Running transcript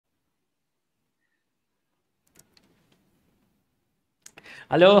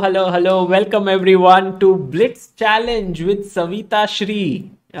Hello, hello, hello. Welcome everyone to Blitz Challenge with Savitha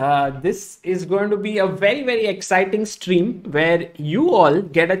Shri. This is going to be a very, very exciting stream where you all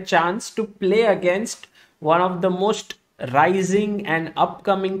get a chance to play against one of the most rising and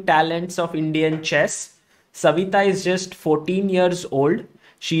upcoming talents of Indian chess. Savitha is just 14 years old.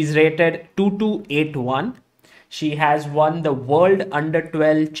 She's rated 2281. She has won the World Under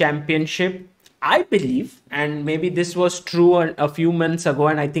 12 Championship. I believe, and maybe this was true a few months ago,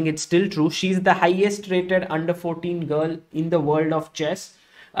 and I think it's still true. She's the highest rated under 14 girl in the world of chess.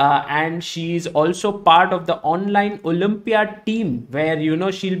 And she's also part of the Online Olympiad team,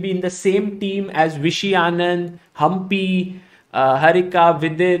 where she'll be in the same team as Vishy Anand, Humpy, Harika,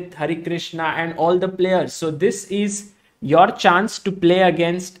 Vidit, Hari Krishna, and all the players. So this is your chance to play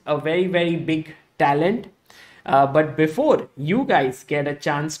against a very, very big talent. But before you guys get a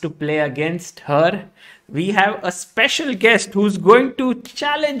chance to play against her, we have a special guest who's going to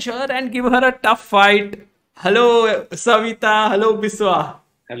challenge her and give her a tough fight. Hello, Savita. Hello, Biswa.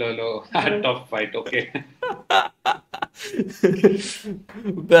 Hello. Tough fight. Okay.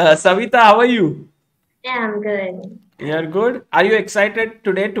 Savita, how are you? Yeah, I'm good. You're good. Are you excited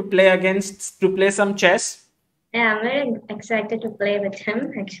today to play some chess? Yeah, I'm very excited to play with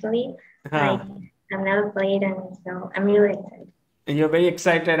him actually. Like I've never played and so I'm really excited. You're very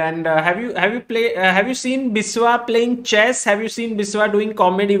excited. And have you seen Biswa playing chess? Have you seen Biswa doing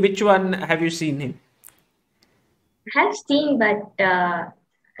comedy? Which one have you seen him? I have seen, but I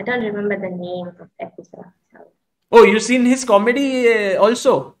don't remember the name of the episode. So. Oh, you've seen his comedy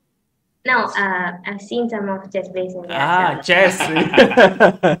also? No, I've seen some of ChessBase India. Chess.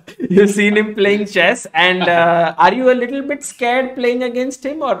 You've seen him playing chess. And are you a little bit scared playing against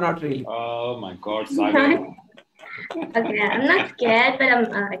him or not really? Oh my God, Sagar. Okay, I'm not scared, but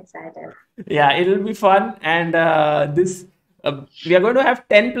I'm excited. Yeah, it'll be fun. And we are going to have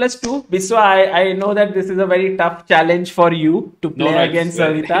 10 plus 2. Biswa, I know that this is a very tough challenge for you to play against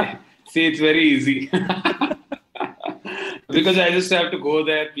Savita. See, it's very easy. Because I just have to go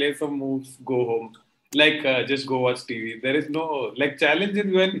there, play some moves, go home. Like, just go watch TV. There is no, like, challenges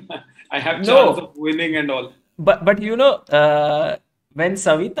when I have chance of winning and all. But when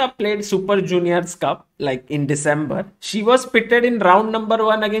Savita played Super Juniors Cup, like in December, she was pitted in round number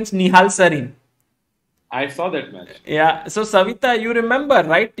 1 against Nihal Sarin. I saw that match. Yeah. So Savita, you remember,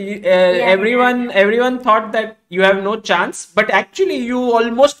 right? Everyone thought that you have no chance, but actually you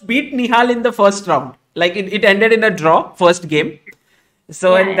almost beat Nihal in the first round. Like it ended in a draw, first game.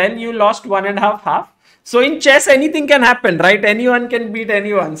 So and then you lost 1.5. So in chess, anything can happen, right? Anyone can beat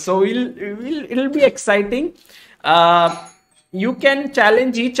anyone. So it'll be exciting. You can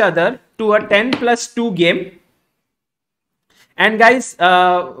challenge each other to a 10 plus 2 game. And guys,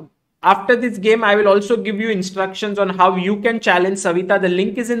 after this game, I will also give you instructions on how you can challenge Savita. The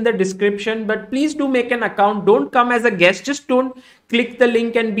link is in the description, but please do make an account. Don't come as a guest. Just don't click the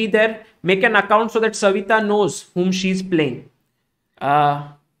link and be there. Make an account so that Savita knows whom she's playing.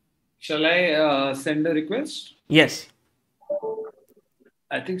 Shall I send a request? Yes.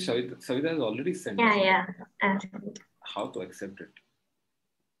 I think Savita has already sent it. Yeah. How to accept it?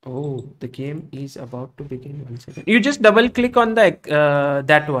 Oh, the game is about to begin. 1 second. You just double click on the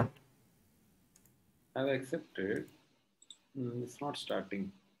that one. I've accepted. It's not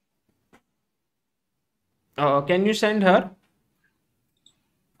starting. Can you send her?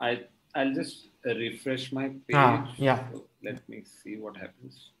 I'll just refresh my page. Yeah. So let me see what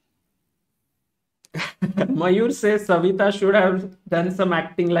happens. Mayur says Savita should have done some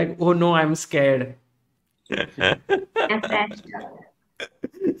acting like, oh no, I'm scared. I don't have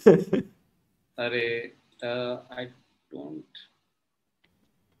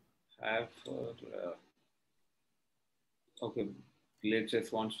okay,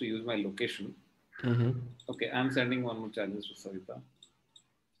 Blitz wants to use my location. Okay, I'm sending one more challenge to Savita.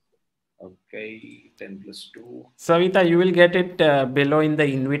 Okay, 10 plus 2. Savita, you will get it below in the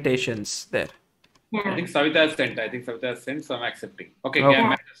invitations there. Yeah. I think Savita has sent, so I'm accepting. Okay.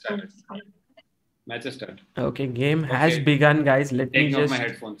 Match has started. Match has started. Okay, game has begun, guys. Let me just... my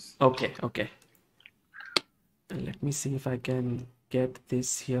headphones. Okay. Let me see if I can get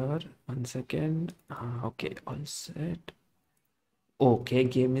this here. 1 second. Okay, all set. Okay,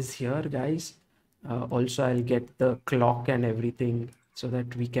 game is here, guys. Also, I'll get the clock and everything so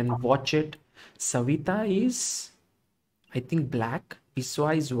that we can watch it. Savita is, I think, black.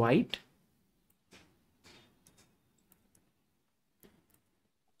 Biswa is white.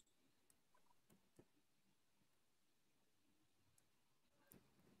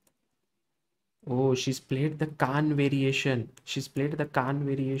 Oh, she's played the Khan variation.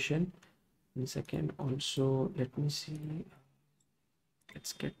 1 second. Also, let me see.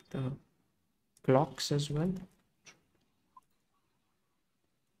 Let's get the clocks as well.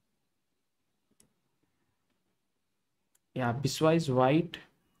 Yeah, Biswa is white,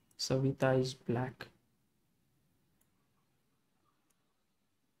 Savitha is black.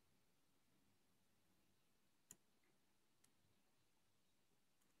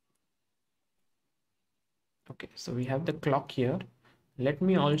 Okay, so we have the clock here. Let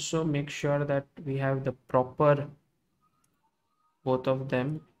me also make sure that we have the proper both of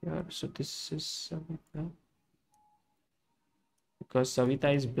them here. So this is Savitha. Because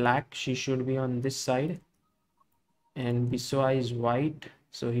Savitha is black, she should be on this side. And Biswa is white,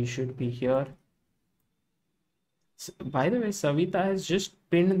 so he should be here. So, by the way, Savitha has just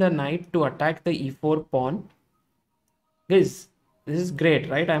pinned the knight to attack the e4 pawn. Guys, this is great,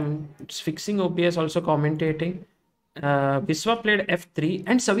 right? I'm fixing OBS, also commentating. Biswa played f3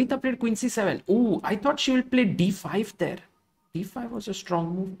 and Savitha played queen c7. Ooh, I thought she will play d5 there. d5 was a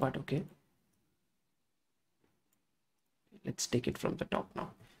strong move, but okay. Let's take it from the top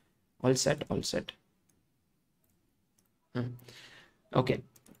now. All set, all set. Okay,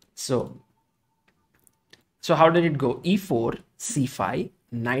 so how did it go? e4, c5,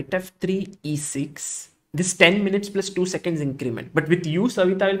 knight f3, e6. This 10 minutes plus 2 seconds increment. But with you,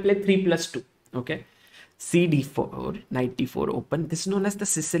 Savitha will play 3 plus 2. Okay. C d4, knight d4 open. This is known as the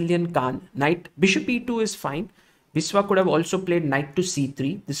Sicilian Khan. Knight, bishop e2 is fine. Biswa could have also played knight to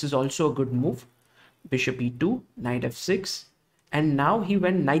c3. This is also a good move. Bishop e2, knight f6. And now he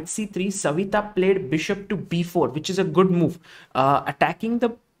went knight c3. Savitha played bishop to b4, which is a good move. Attacking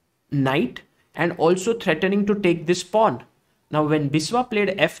the knight and also threatening to take this pawn. Now when Biswa played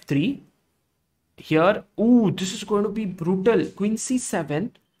f3, here, ooh, this is going to be brutal. Queen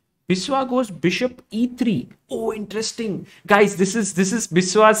c7. Biswa goes bishop e3. Oh, interesting. Guys, this is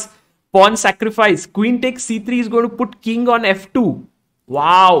Biswa's pawn sacrifice. Queen takes c3 is going to put king on f2.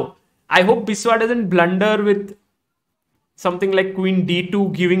 Wow. I hope Biswa doesn't blunder with something like queen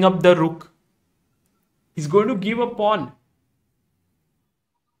d2, giving up the rook. He's going to give a pawn.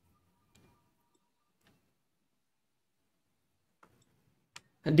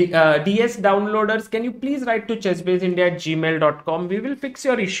 DS downloaders, can you please write to chessbaseindia@gmail.com? We will fix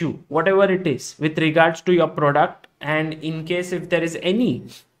your issue, whatever it is, with regards to your product. And in case if there is any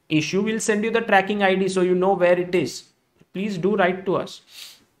issue, we'll send you the tracking ID so you know where it is. Please do write to us.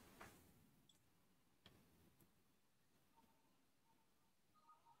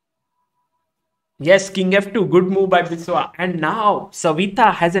 Yes, king f2, good move by Biswa. And now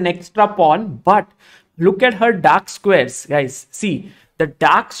Savitha has an extra pawn, but look at her dark squares, guys. See, the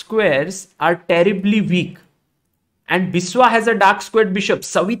dark squares are terribly weak. And Biswa has a dark squared bishop.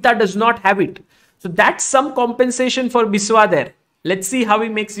 Savitha does not have it. So that's some compensation for Biswa there. Let's see how he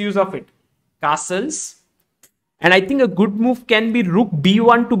makes use of it. Castles. And I think a good move can be rook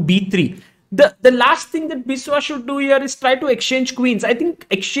b1 to b3. The last thing that Biswa should do here is try to exchange queens. I think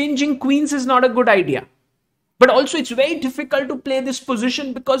exchanging queens is not a good idea. But also it's very difficult to play this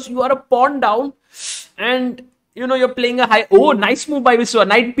position because you are a pawn down and you know you're playing a high. Oh, nice move by Biswa.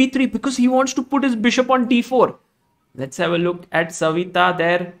 Knight b3 because he wants to put his bishop on d4. Let's have a look at Savitha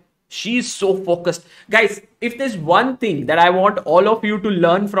there. She is so focused. Guys, if there's one thing that I want all of you to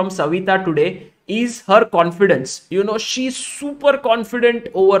learn from Savitha today is her confidence. You know, she's super confident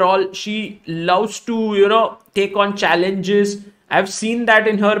overall. She loves to, you know, take on challenges. I've seen that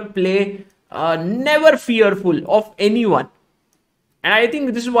in her play. Never fearful of anyone. And I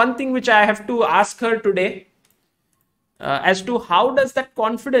think this is one thing which I have to ask her today as to how does that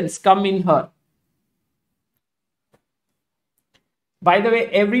confidence come in her. By the way,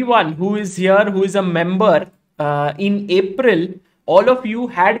 everyone who is here, who is a member in April, all of you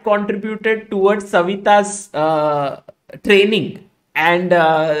had contributed towards Savitha's training. And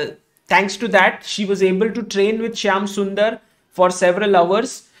thanks to that, she was able to train with Shyam Sundar for several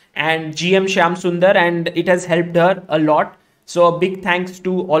hours and GM Shyam Sundar, and it has helped her a lot. So a big thanks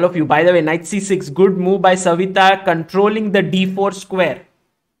to all of you. By the way, knight c6, good move by Savitha, controlling the d4 square.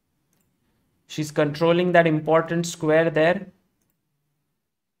 She's controlling that important square there.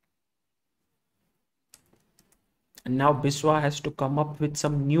 And now Biswa has to come up with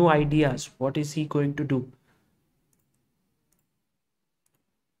some new ideas. What is he going to do?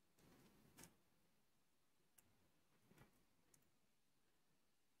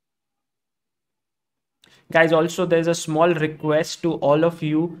 Guys, also there's a small request to all of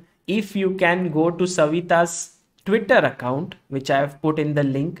you. If you can go to Savitha's Twitter account, which I have put in the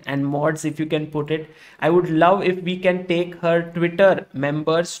link, and mods, if you can put it, I would love if we can take her Twitter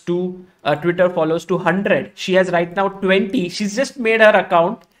members to Twitter follows to 100. She has right now 20. She's just made her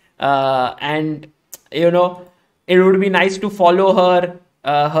account and you know it would be nice to follow her,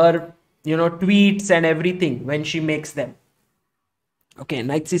 her, tweets and everything when she makes them. Okay,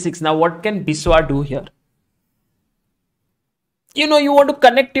 knight c6. Now what can Biswa do here? You want to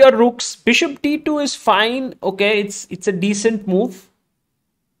connect your rooks. Bishop d2 is fine. Okay, it's a decent move.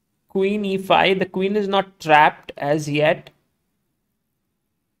 Queen e5. The queen is not trapped as yet.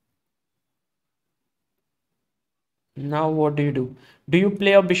 Now what do you do? Do you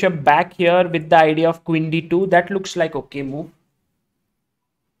play a bishop back here with the idea of queen d2? That looks like okay move.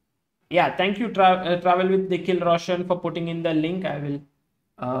 Yeah, thank you Travel with Nikhil Roshan for putting in the link. I will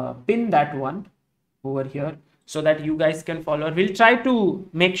pin that one over here so that you guys can follow. We'll try to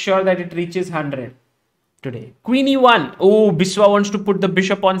make sure that it reaches 100 today. Queen e1. Oh, Biswa wants to put the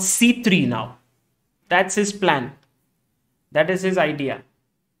bishop on c3 now. That's his plan. That is his idea.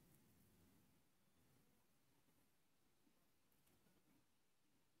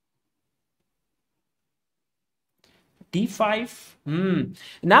 d5.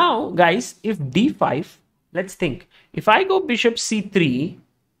 Now, guys, if d5, let's think. If I go bishop c3,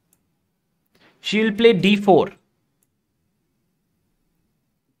 she will play d4.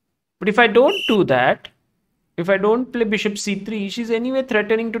 But if I don't do that, if I don't play bishop c3, she's anyway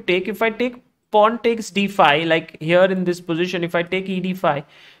threatening to take. If I take pawn takes d5, like here in this position, if I take ed5,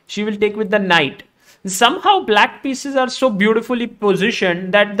 she will take with the knight. Somehow black pieces are so beautifully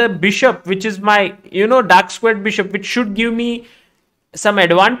positioned that the bishop, which is my, dark squared bishop, which should give me some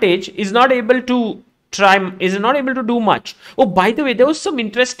advantage, is not able to do much. Oh, by the way, there was some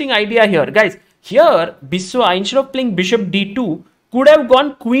interesting idea here, guys. Here, Biswa, instead of playing bishop d2, could have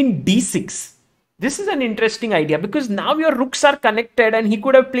gone queen d6. This is an interesting idea because now your rooks are connected, and he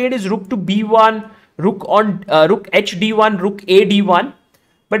could have played his rook to b1, rook h d1, rook a d1.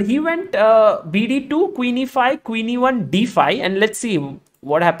 But he went bd2, queen e5, queen e1, d5, and let's see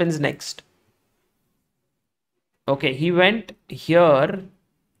what happens next. Okay, he went here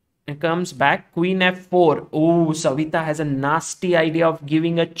and comes back, queen f4. Oh, Savitha has a nasty idea of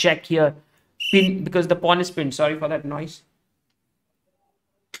giving a check here. Pin, because the pawn is pinned. Sorry for that noise.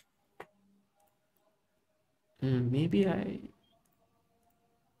 Maybe I...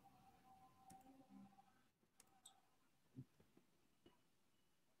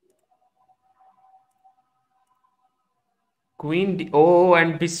 Queen D. Oh,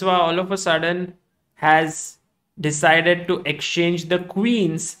 and Biswa all of a sudden has decided to exchange the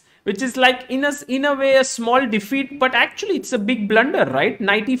queens, which is like in a way a small defeat, but actually it's a big blunder, right?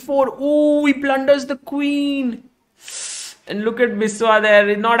 Knight e4. Oh, he blunders the queen. And look at Biswa there.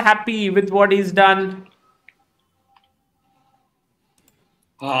 He's not happy with what he's done.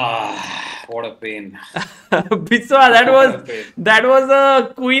 What a pain. Biswa, that was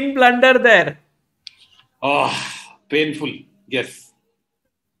a queen blunder there. Oh, painful. Yes.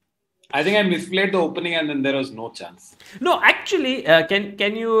 I think I misplayed the opening and then there was no chance. No, actually,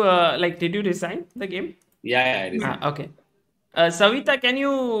 can you, did you resign the game? Yeah, I resigned. Okay. Savitha, can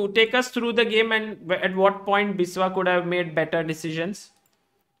you take us through the game and at what point Biswa could have made better decisions?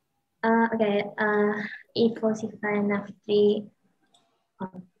 Okay. E4, C5, and F3,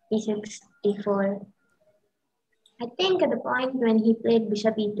 E6, D4. I think at the point when he played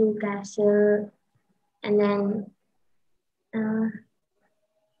bishop E2 castle, and then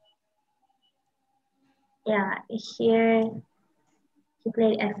here he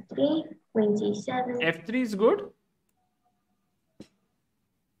played F3, queen G7. F3 is good?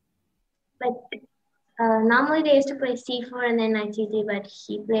 But normally they used to play C4 and then knight C3, but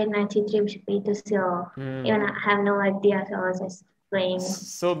he played knight C3, bishop E2, so even I have no idea, so I was just playing.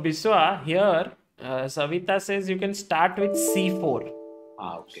 So Biswa, here, Savitha says you can start with C4.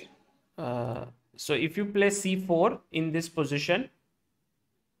 Okay. So if you play C4 in this position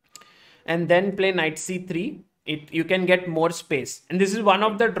and then play knight C3, you can get more space. And this is one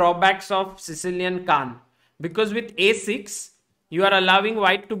of the drawbacks of Sicilian Khan. Because with A6, you are allowing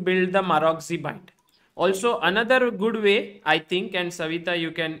white to build the Marozzi bind. Also, another good way, I think, and Savitha,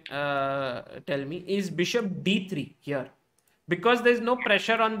 you can tell me, is bishop D3 here. Because there is no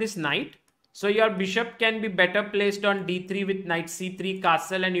pressure on this knight, so your bishop can be better placed on d3 with knight c3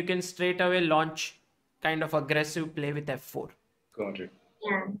 castle, and you can straight away launch kind of aggressive play with f4. Got it.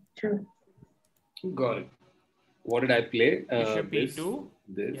 Yeah, true. Got it. What did I play? Bishop e2.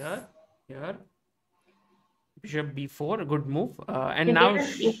 This. Here. Bishop b4, good move. And now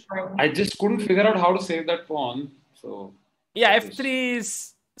I just couldn't figure out how to save that pawn. So yeah, f3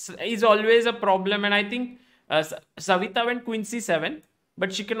 is always a problem, and I think Savitha went queen c7.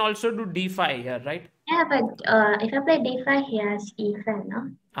 But she can also do d5 here, right? Yeah, but if I play d5, he has e5,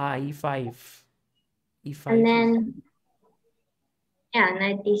 no? E5. And then, yeah,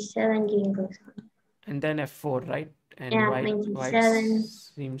 knight d7, game goes on. and then f4, right? And Yeah, white queen c7.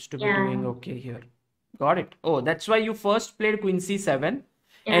 seems to be Yeah. doing okay here. Got it. Oh, that's why you first played queen c7.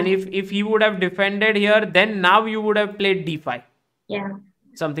 Yeah. And if he would have defended here, then now you would have played d5. Yeah.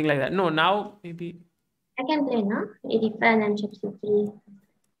 Something like that. No, now maybe I can play, no? e5 and then bishop c3.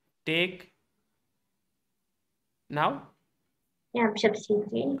 take. Now? Yeah, bishop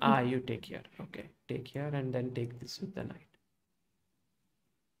c3. Ah, you take here. Okay. Take here and then take this with the knight.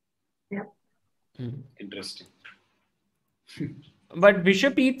 Yeah. Interesting. But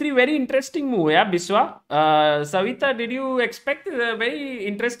bishop e3, very interesting move, yeah, Biswa. Savitha, did you expect a very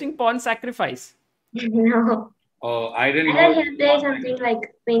interesting pawn sacrifice? No. Oh, I didn't I know. thought he'll play something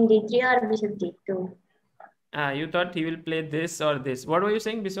like queen d3 or bishop d2. You thought he will play this or this. What were you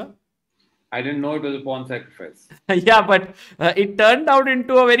saying, Biswa? I didn't know it was a pawn sacrifice. Yeah, but it turned out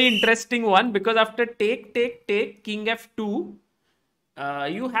into a very interesting one because after take, king f2,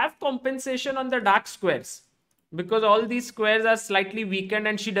 you have compensation on the dark squares. Because all these squares are slightly weakened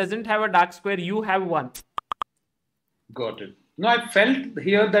and she doesn't have a dark square, you have one. Got it. No, I felt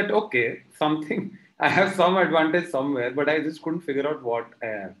here that, okay, something, I have some advantage somewhere, but I just couldn't figure out what I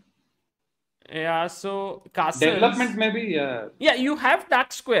have. Yeah, so castles. Development maybe, yeah. Yeah, you have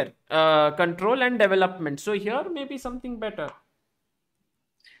dark square control and development. So here maybe something better.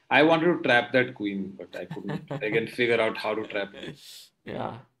 I wanted to trap that queen, but I couldn't again figure out how to trap it.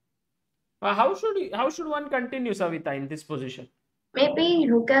 Yeah. How should one continue, Savitha, in this position? Maybe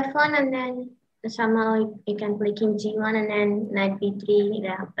rook f1 and then somehow you can play king g1 and then knight b3.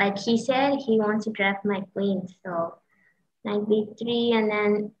 Yeah. Like he said, he wants to trap my queen. So knight b3 and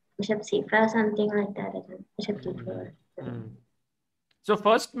then bishop c5, something like that. Bishop d4. So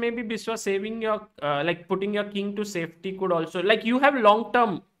first maybe Biswa saving your, like putting your king to safety could also, like you have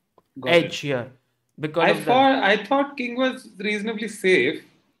long-term edge here. Because I thought king was reasonably safe.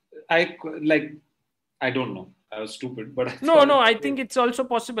 I don't know. I was stupid, but I think it's also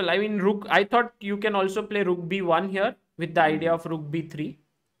possible. I mean, rook. I thought you can also play rook b1 here with the idea of rook b3.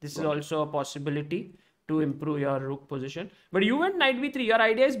 This is also a possibility to improve your rook position. But you went knight b3. Your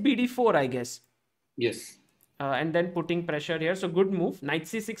idea is bd4, I guess. Yes. And then putting pressure here. So good move. Knight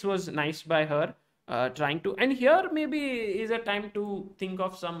c6 was nice by her. Trying to, and here maybe is a time to think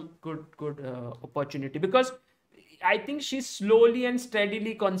of some good opportunity, because I think she's slowly and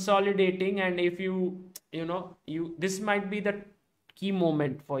steadily consolidating, and if this might be the key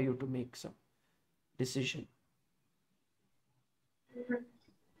moment for you to make some decision.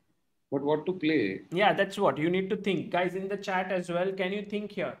 But what to play? Yeah, that's what you need to think, guys. In the chat as well, can you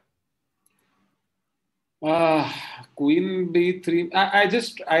think here? Queen b3.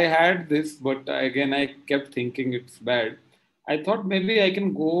 I had this, but again I kept thinking it's bad. I thought maybe I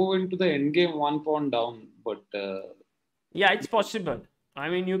can go into the endgame one pawn down, but yeah, it's possible. I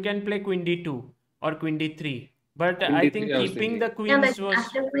mean, you can play queen d2 or queen d3, but I think keeping the queens was.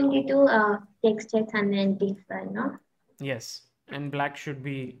 After queen d2, takes and then d5, no? Yes, and black should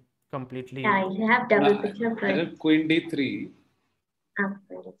be completely. Yeah, you have double picture. Queen d3.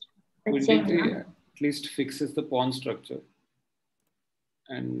 Queen d3 at least fixes the pawn structure,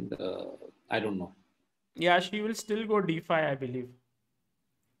 and I don't know. Yeah, she will still go d5, I believe.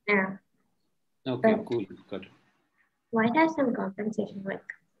 Yeah. Okay, cool. Got it. White has some compensation. Like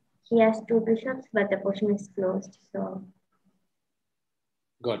he has two bishops, but the position is closed. So.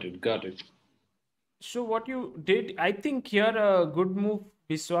 Got it. So what you did, I think here a good move,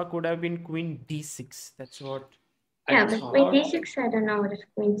 Biswa, could have been queen d6. That's what. Yeah, but queen d6, I don't know what is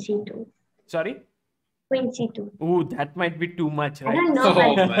queen c2. Sorry? Queen c2. Ooh, that might be too much, right? I don't know,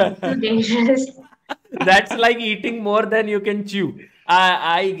 but too dangerous. That's like eating more than you can chew.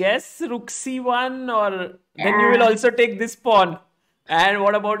 I guess rook c1, or then you will also take this pawn. And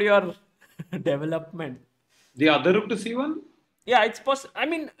what about your development? The other rook to c1? Yeah, it's possible. I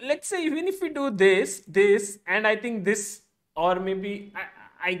mean, let's say even if we do this, and I think this, or maybe,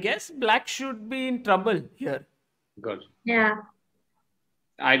 I guess black should be in trouble here. Good. Yeah.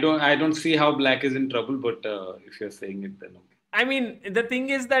 I don't see how black is in trouble, but if you're saying it, then okay. I mean, the thing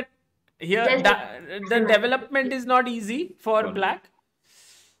is that here the development is not easy for black.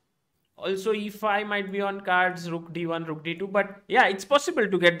 Also, e5 might be on cards, rook d1, rook d2, but yeah, it's possible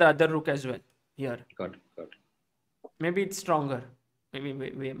to get the other rook as well here. Got it. Maybe it's stronger. Maybe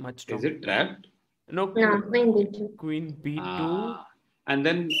way much stronger. Is it trapped? No, queen b2. Queen b2. And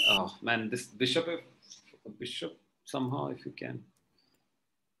then, oh man, this bishop somehow, if you can.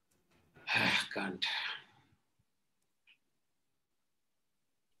 Can't.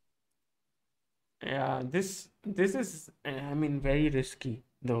 Yeah, this is, I mean, very risky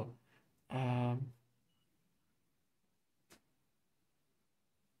though.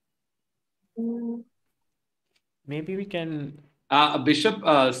 Maybe we can. Bishop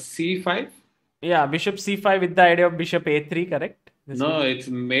c5. Yeah, bishop c5 with the idea of bishop a3, correct? No, it's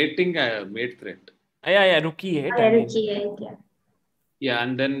mating, mate threat. Yeah, rook e8. Yeah, rook e8, yeah. Yeah,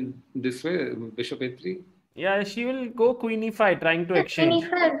 and then this way, bishop a3. Yeah, she will go queen e5, trying to exchange.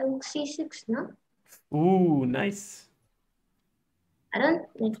 Queen e5, rook c6, no? Ooh, nice.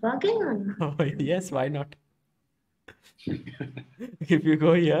 It's working or not? Oh, yes, why not? If you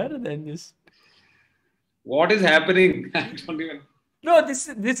go here, then just. What is happening? I don't even. No, this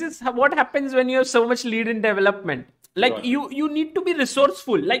is what happens when you have so much lead in development. Like you need to be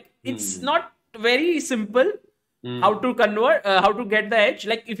resourceful. Like it's not very simple how to convert, how to get the edge.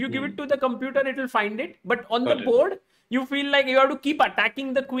 Like if you give it to the computer, it will find it. But on the board, you feel like you have to keep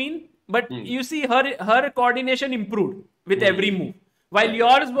attacking the queen. But you see her coordination improved with every move, while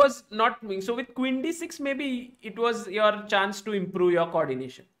yours was not moving. So with queen d6, maybe it was your chance to improve your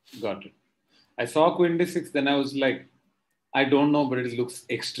coordination. Got it. I saw queen d6, then I was like, I don't know, but it looks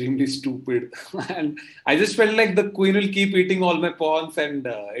extremely stupid. And I just felt like the queen will keep eating all my pawns and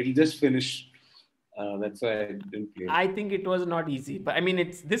it'll just finish. That's why I didn't play. I think it was not easy. But I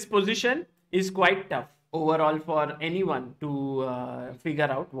mean, this position is quite tough overall for anyone to figure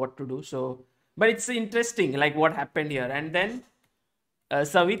out what to do. So, but it's interesting, like what happened here. And then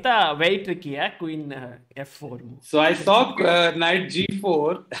Savitha, very tricky, yeah? Queen f4 move. So I saw knight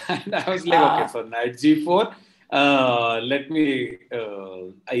g4 and I was like, okay, so knight g4. Let me,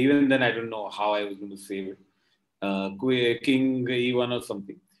 even then I don't know how I was going to save it. King e1 or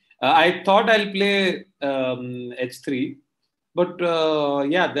something. I thought I'll play h3, but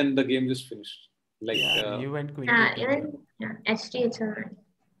yeah, then the game just finished. Like you went queen. Even h3 it's alright.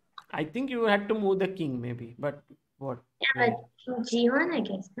 I think you had to move the king maybe, but what? Yeah, but king g1 I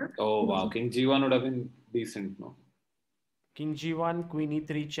guess, no? Oh wow, king g1 would have been decent, no? King g1, queen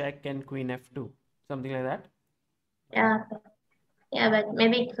e3 check, and queen f2, something like that. Yeah, but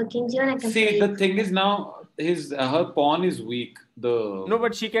maybe for king g1 I can see, the thing is now her pawn is weak. No,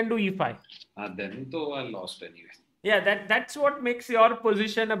 but she can do e5. Then though I lost anyway. Yeah, that's what makes your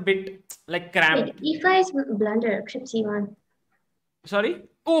position a bit like cramped. Wait, e5 is blunder. Bishop c1. Sorry?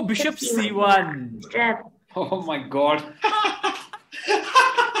 Oh, bishop c1. Trap. Oh my god.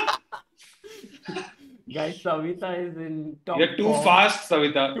 Guys, Savitha is in top. You're too fast,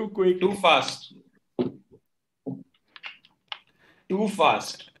 Savitha. Too quick. Too fast. Too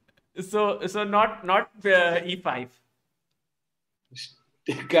fast. So not e5.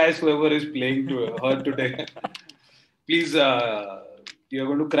 Guys, whoever is playing to her today, please, you're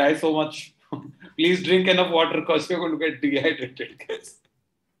going to cry so much. Please drink enough water because you're going to get dehydrated, guys.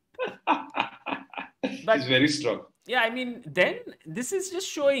 It's very strong. Yeah, I mean, then this is just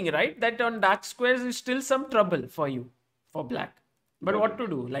showing, right, that on dark squares is still some trouble for you, for black. But what to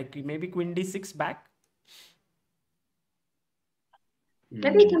do? Like maybe queen d6 back?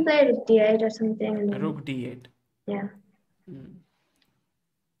 Maybe you can play rook d8 or something. Rook d8. Yeah.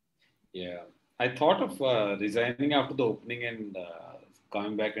 Yeah. I thought of resigning after the opening and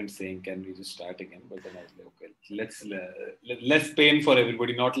coming back and saying, can we just start again? But then I was like, okay, less pain for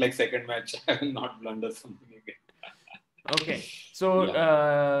everybody. Not like second match. I will not blunder something again. Okay.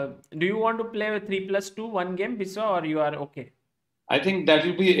 So do you want to play with 3+2 one game, Biswa, or you are okay? I think that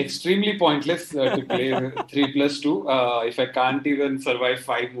will be extremely pointless to play 3+2 if I can't even survive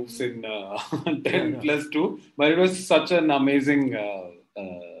 5 moves in 10+2. But it was such an amazing,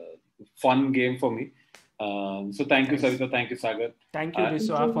 fun game for me. So thank you, Savitha. Thank you, Sagar. Thank you,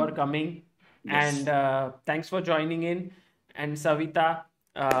 Biswa, for coming. Yes. And thanks for joining in. And Savitha,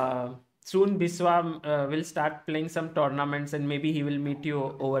 soon Biswa will start playing some tournaments and maybe he will meet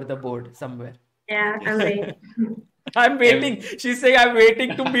you over the board somewhere. Yeah, I'm waiting. I'm waiting. She's saying I'm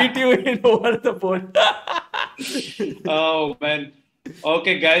waiting to meet you in over the board. Oh, man.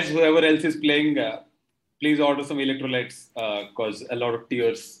 Okay, guys, whoever else is playing, please order some electrolytes because a lot of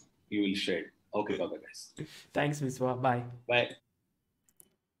tears you will shed. Okay, bye-bye, guys. Thanks, Biswa. Bye. Bye.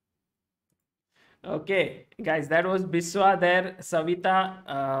 Okay, guys, that was Biswa there.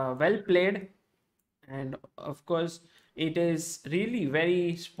 Savitha, well played. And of course, it is really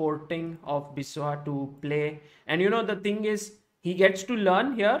very sporting of Biswa to play. And you know, the thing is, he gets to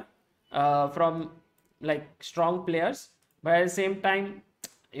learn here from like strong players. But at the same time,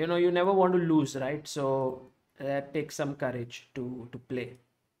 you know, you never want to lose, right? So that takes some courage to play.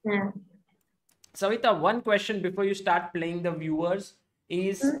 Yeah. Savitha, one question before you start playing the viewers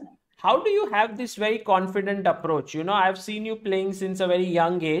is, how do you have this very confident approach? You know, I've seen you playing since a very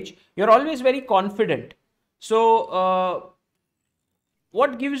young age. You're always very confident. So,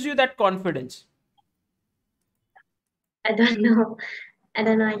 what gives you that confidence? I don't know. I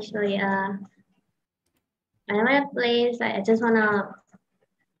don't know actually. whenever I play, I just wanna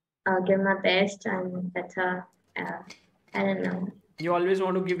give my best, and that's I don't know. You always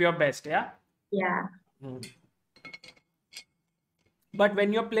want to give your best, yeah? Yeah. But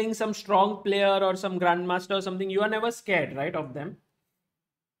when you're playing some strong player or some grandmaster or something, you are never scared, right, of them?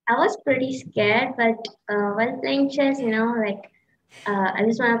 I was pretty scared, but while playing chess, I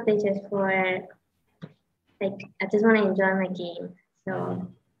just want to play chess for I just want to enjoy my game. So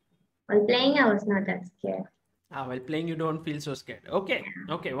while playing, I was not that scared. While playing, you don't feel so scared. Okay,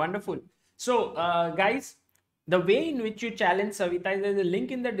 wonderful. So, guys, the way in which you challenge Savitha is there's a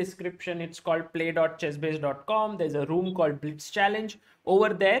link in the description. It's called play.chessbase.com. There's a room called Blitz Challenge. Over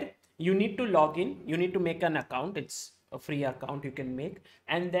there, you need to log in. You need to make an account. It's a free account you can make.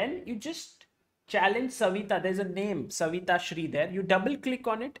 And then you just challenge Savitha. There's a name, Savitha Shri there. You double click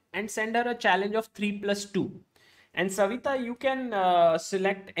on it and send her a challenge of 3+2. And Savitha, you can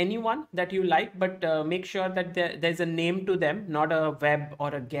select anyone that you like, but make sure that there's a name to them, not a web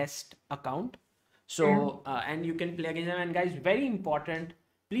or a guest account. So, and you can play against them. And guys, very important,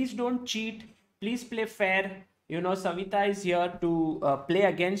 please don't cheat. Please play fair. You know, Savitha is here to play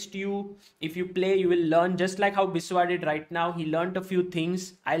against you. If you play, you will learn, just like how Biswa did right now. He learned a few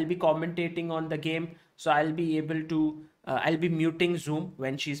things. I'll be commentating on the game. So I'll be able to I'll be muting Zoom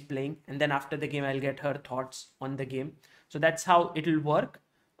when she's playing, and then after the game I'll get her thoughts on the game. So that's how it'll work.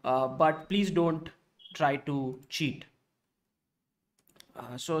 But please don't try to cheat.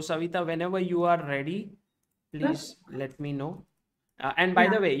 So Savitha, whenever you are ready, please let me know. And by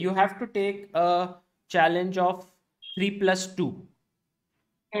the way, you have to take a challenge of 3+2.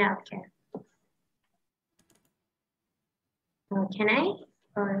 Yeah, okay. Can I?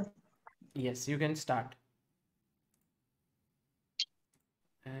 Or... Yes, you can start.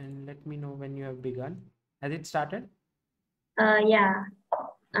 And let me know when you have begun. Has it started? Yeah,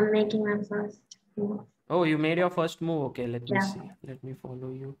 I'm making my first move. Oh, you made your first move. Okay, let me see. Let me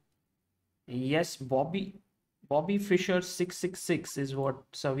follow you. Yes, Bobby Fischer 666 is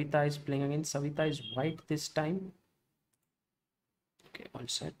what Savitha is playing against. Savitha is white this time. Okay, all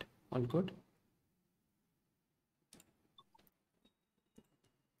set, all good.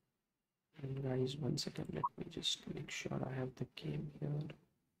 And guys, 1 second, let me just make sure I have the game here.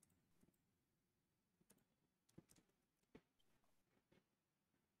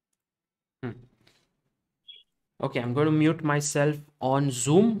 Okay, I'm going to mute myself on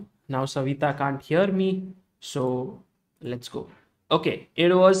Zoom. Now Savitha can't hear me. So let's go. Okay,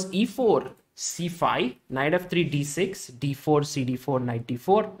 it was e4, c5, knight f3, d6, d4, cd4, knight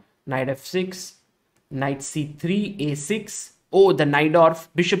d4, knight f6, knight c3, a6. Oh, the Najdorf,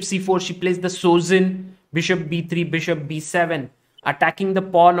 bishop c4. She plays the Sozin, bishop b3, bishop b7, attacking the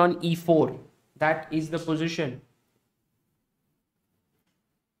pawn on e4. That is the position.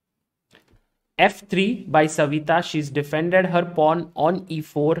 f3 by Savitha. She's defended her pawn on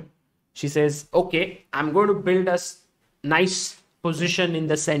e4. She says, okay, I'm going to build a nice position in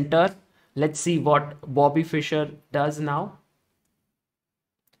the center. Let's see what Bobby Fischer does now.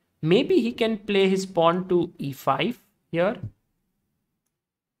 Maybe he can play his pawn to e5 here.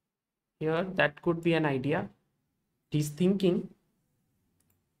 Here, that could be an idea. He's thinking.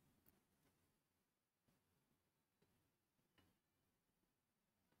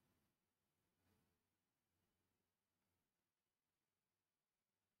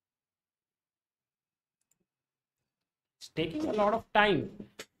 Taking a lot of time.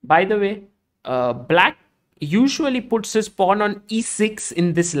 By the way, black usually puts his pawn on e6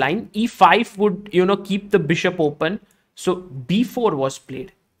 in this line. e5 would, keep the bishop open. So b4 was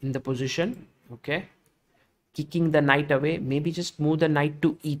played in the position. Okay, kicking the knight away. Maybe just move the knight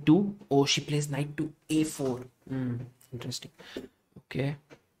to e2. Oh, she plays knight to a4. Interesting. Okay,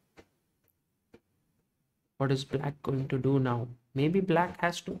 what is black going to do now? Maybe black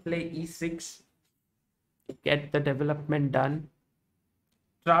has to play e6. Get the development done.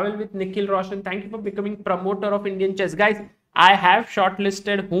 Travel with Nikhil Roshan. Thank you for becoming promoter of Indian chess. Guys, I have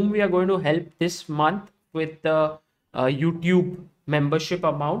shortlisted whom we are going to help this month with the YouTube membership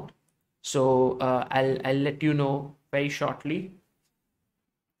amount. So I'll let you know very shortly.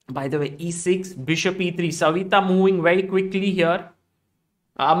 By the way, e6, bishop e3. Savitha moving very quickly here.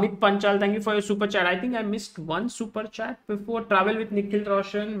 Amit Panchal, thank you for your super chat. I think I missed one super chat before. Travel with Nikhil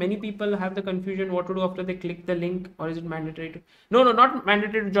Roshan. Many people have the confusion what to do after they click the link, or is it mandatory to? No, not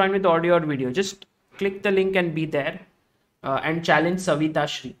mandatory to join with audio or video. Just click the link and be there and challenge Savitha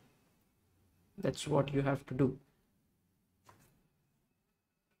Shri. That's what you have to do.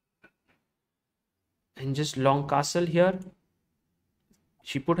 And just long castle here.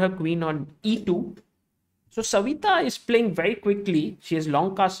 She put her queen on e2. So Savitha is playing very quickly. She has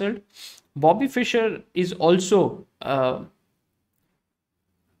long castled. Bobby Fischer is also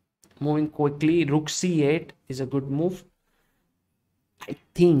moving quickly. Rook c8 is a good move. I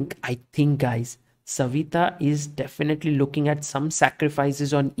think, guys, Savitha is definitely looking at some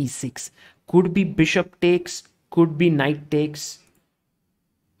sacrifices on e6. Could be bishop takes, could be knight takes.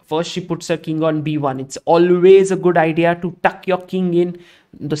 First, she puts her king on b1. It's always a good idea to tuck your king in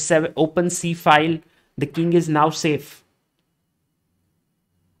the open c file. The king is now safe.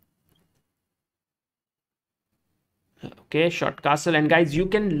 Okay, short castle. And guys, you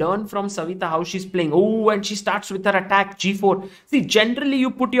can learn from Savitha how she's playing. Oh, and she starts with her attack, g4. See, generally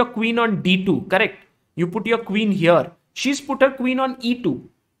you put your queen on d2, correct? You put your queen here. She's put her queen on e2.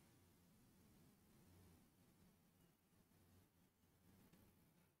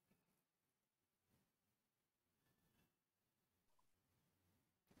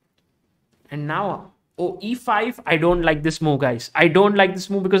 And now, oh, e5. I don't like this move, guys. I don't like this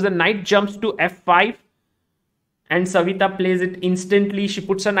move because the knight jumps to f5. And Savitha plays it instantly. She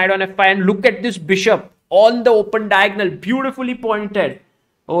puts her knight on f5. And look at this bishop on the open diagonal. Beautifully pointed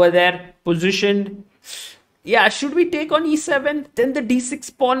over there. Positioned. Yeah, should we take on e7? Then the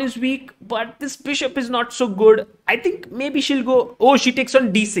d6 pawn is weak. But this bishop is not so good. I think maybe she'll go... Oh, she takes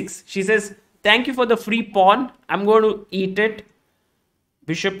on d6. She says, thank you for the free pawn. I'm going to eat it.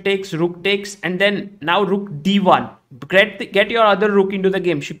 Bishop takes, rook takes. And then now rook d1. Get your other rook into the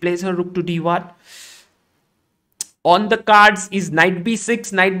game. She plays her rook to d1. On the cards is knight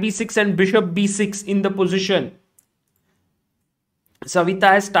b6 and bishop b6 in the position. Savitha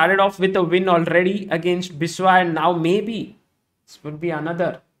has started off with a win already against Biswa, and now maybe this would be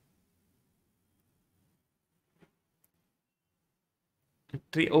another.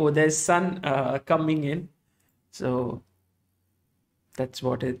 Oh, there's sun coming in. So that's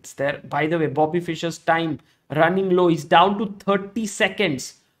what it's there. By the way, Bobby Fischer's time running low is down to 30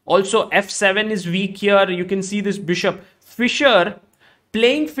 seconds. Also, f7 is weak here. You can see this bishop. Fischer,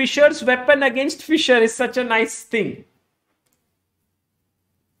 playing Fischer's weapon against Fischer is such a nice thing.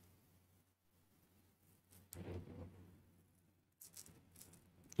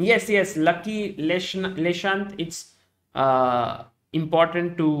 Yes, lucky Leshant. It's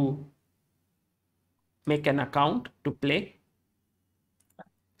important to make an account to play.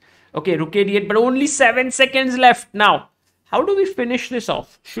 Okay, rook d8, but only 7 seconds left now. How do we finish this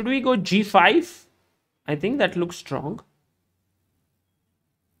off? Should we go g5? I think that looks strong.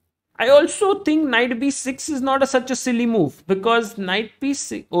 I also think knight b6 is not such a silly move because knight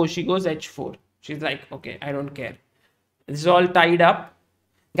b6... Oh, she goes h4. She's like, okay, I don't care. This is all tied up.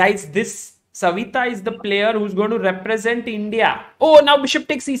 Guys, this Savitha is the player who's going to represent India. Oh, now bishop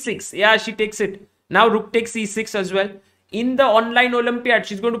takes e6. Yeah, she takes it. Now rook takes e6 as well. In the online Olympiad,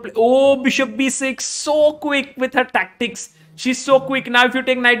 she's going to play... Oh, bishop b6. So quick with her tactics. She's so quick. Now if you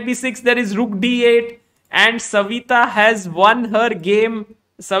take knight b6, there is rook d8. And Savitha has won her game.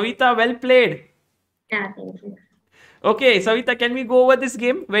 Savitha, well played. Yeah, thank you. Okay, Savitha, can we go over this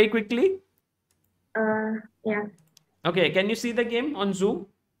game very quickly? Yeah. Okay, can you see the game on Zoom?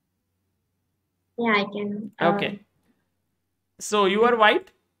 Yeah, I can. Okay. So you are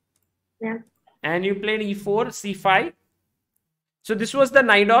white? Yeah. And you played e4, c5. So this was the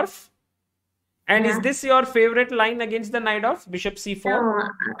Najdorf. And is this your favorite line against the Najdorf? Bishop c4? No,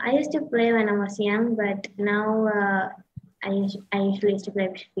 I used to play when I was young, but now I usually used to play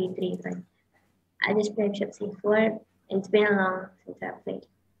bishop b3, but I just play bishop c4. It's been long since I played.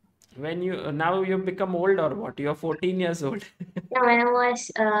 When you now you've become old or what? You're 14 years old. No, when I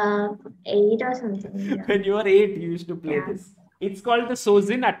was 8 or something. Yeah. When you were 8, you used to play this. It's called the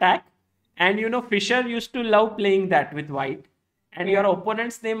Sozin attack. And you know, Fischer used to love playing that with white. And your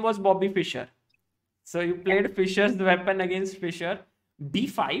opponent's name was Bobby Fischer. So you played Fischer's weapon against Fischer.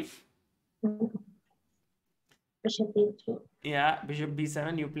 b5. Bishop b3. Yeah, bishop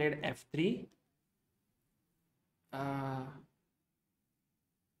b7. You played f3.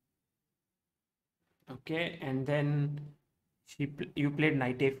 Okay, and then you played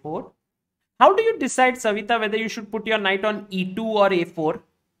knight a4. How do you decide, Savitha, whether you should put your knight on e2 or a4?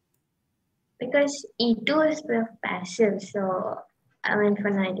 Because e2 is passive, so I went for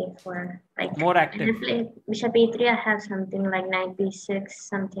knight a4. Like more active. When I play bishop e3, I have something like knight b6,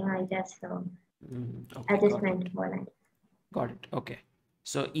 something like that. So okay, I just went for knight. Got it. Okay.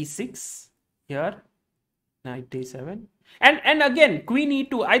 So e6 here, knight d7, and again queen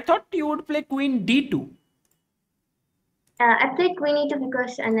e2. I thought you would play queen d2. I played queen e2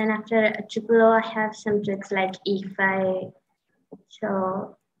 because, and then after a triple O, I have some tricks like e5.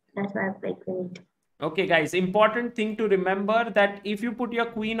 So that's why I played queen e2. Okay, guys, important thing to remember that if you put your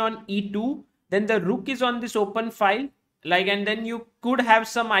queen on e2, then the rook is on this open file Like, and then you could have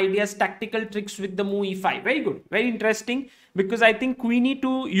some ideas, tactical tricks with the move e5. Very good, very interesting, because I think queen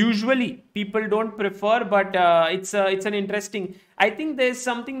e2 usually people don't prefer, but it's an interesting. I think there's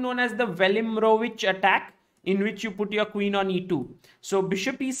something known as the Velimirovich attack, in which you put your queen on e2. So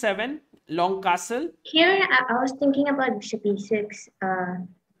bishop e7, long castle. Here, I was thinking about bishop e6.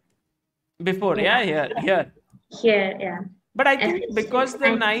 Before, Yeah. here. Here, yeah. But I think because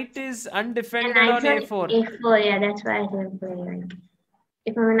the knight is undefended on a4. A4, yeah, that's why I didn't play. Like,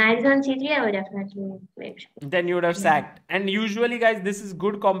 if my knight is on c3, I would definitely play. Then you would have sacked. And usually, guys, this is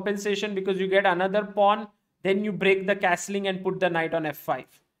good compensation because you get another pawn. Then you break the castling and put the knight on f5.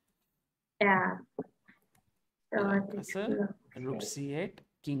 Yeah. So castle, rook c8,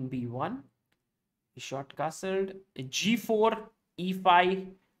 king b1. Short castled. G4, e5.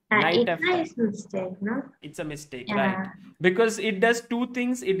 Knight e5 is a mistake, no? It's a mistake, right? Because it does two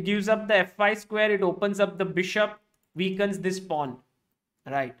things. It gives up the f5 square. It opens up the bishop, weakens this pawn,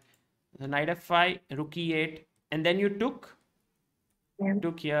 right? The knight f5, rook e8, and then you took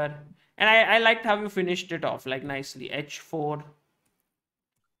here. And I liked how you finished it off, like nicely. h4,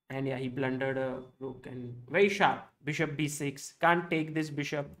 and yeah, he blundered a rook, and very sharp. Bishop b6, can't take this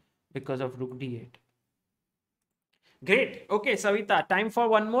bishop because of rook d8. Great. Okay, Savitha, time for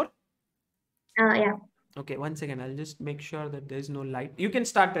one more? Yeah. Okay, 1 second. I'll just make sure that there's no light. You can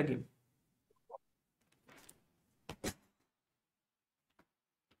start the game.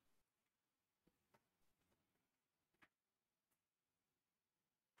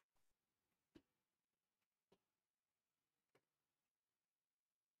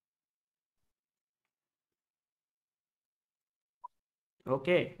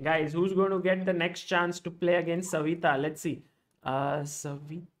 Okay, guys, who's going to get the next chance to play against Savitha? Let's see.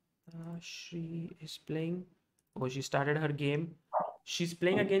 Savitha Shri is playing. Oh, she started her game. She's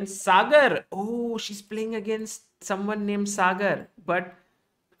playing against Sagar. Oh, she's playing against someone named Sagar. But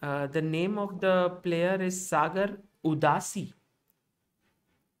the name of the player is Sagar Udasi.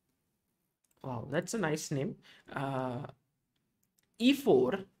 Wow, that's a nice name.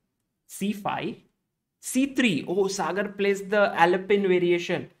 E4, C5, C3. Oh, Sagar plays the Alpine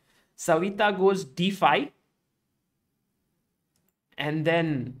variation. Savitha goes D5. And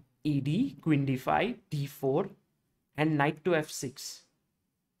then ED, Queen D5, D4, and Knight to F6.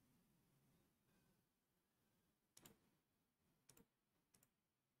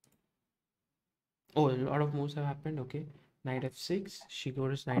 Oh, a lot of moves have happened. Okay. Knight F6. She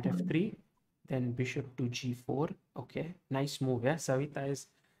goes Knight F3. Then Bishop to G4. Okay. Nice move. Yeah. Savitha is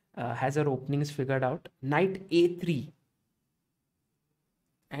has her openings figured out. Knight A3.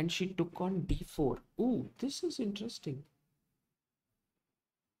 And she took on D4. Ooh, this is interesting.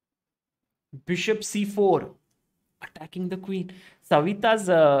 Bishop C4. Attacking the queen.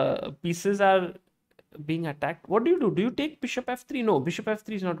 Savitha's pieces are being attacked. What do? Do you take Bishop F3? No, Bishop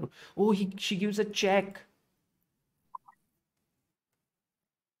F3 is not good. Oh, she gives a check.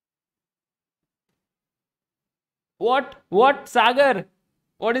 What, Sagar?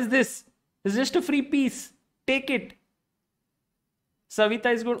 What is this? It's just a free piece. Take it.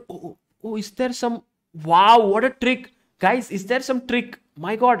 Savitha is good. Oh, is there some... Wow, what a trick. Guys, is there some trick?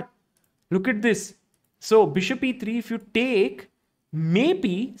 My God. Look at this. So, Bishop E3, if you take,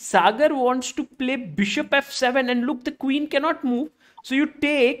 maybe Sagar wants to play Bishop F7 and look, the queen cannot move. So, you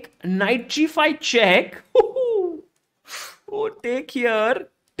take Knight G5 check. Oh, take here.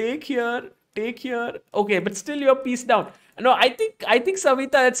 Okay, but still your piece down. No, I think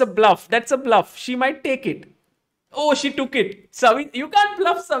Savitha, that's a bluff. She might take it. Oh, she took it. Savitha, you can't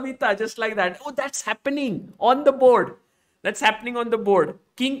bluff Savitha just like that. Oh, that's happening on the board.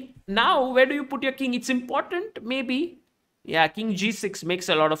 King. Now, where do you put your king? It's important, maybe. Yeah, king G6 makes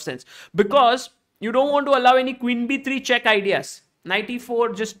a lot of sense. Because you don't want to allow any queen B3 check ideas. Knight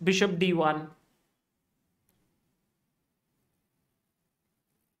E4, just bishop D1.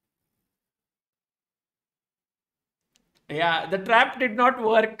 Yeah, the trap did not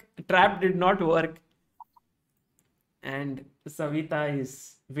work. And Savitha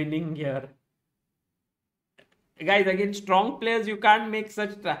is winning here. Guys, against strong players, you can't make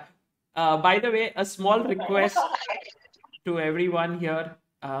such trap. By the way, a small request to everyone here.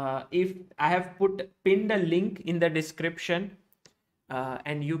 If I have pinned a link in the description,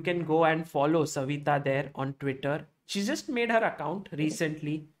 and you can go and follow Savitha there on Twitter. She just made her account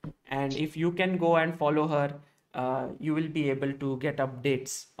recently, and if you can go and follow her, you will be able to get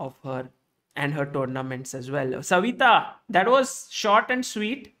updates of her and her tournaments as well. Savitha, that was short and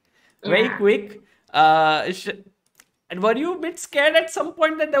sweet, very quick. And were you a bit scared at some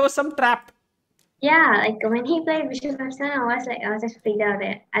point that there was some trap? Yeah, like when he played Bishop F7, I was just freaked out.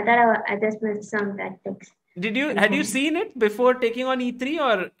 I thought I just missed some tactics. Had you seen it before taking on e3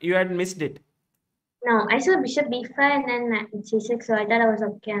 or you had missed it? No, I saw bishop b5 and then knight c6, so I thought I was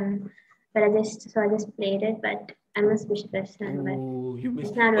okay. But I just played it, but I missed bishop f7. Oh, you missed.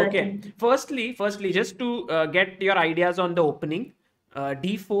 It's not Okay. working. Firstly, just to get your ideas on the opening,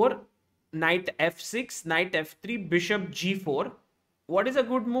 d4, knight f6, knight f3, bishop g4. What is a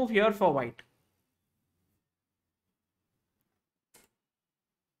good move here for white?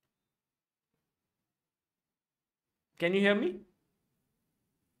 Can you hear me?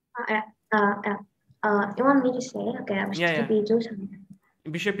 You want me to say? Okay, Yeah. bishop e2 something.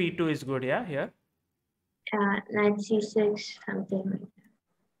 Bishop e2 is good, yeah, here. Knight c6 something like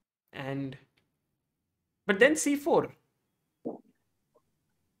that. But then c4.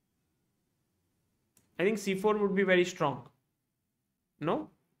 I think c4 would be very strong. No?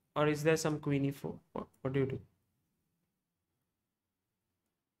 Or is there some queen e4? What do you do?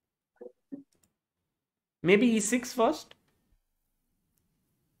 Maybe e6 first?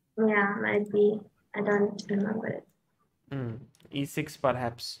 Yeah, might be. I don't remember it. E6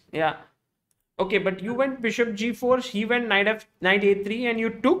 perhaps. Yeah. Okay, but you went bishop g4, he went knight a3 and you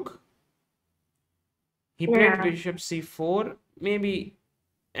took? He played bishop c4, maybe.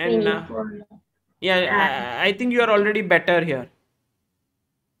 And yeah, I think you are already better here.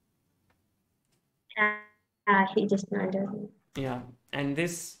 He just murdered me. Yeah, and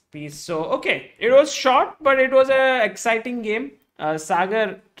this piece. So, okay, it was short, but it was a exciting game.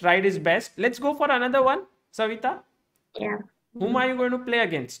 Sagar tried his best. Let's go for another one, Savitha. Yeah. Whom are you going to play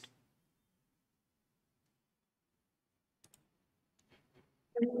against?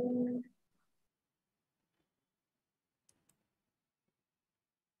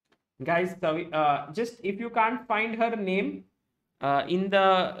 Guys, just if you can't find her name in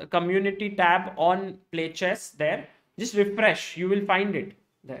the community tab on Play Chess there, just refresh. You will find it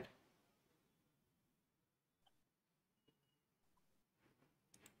there.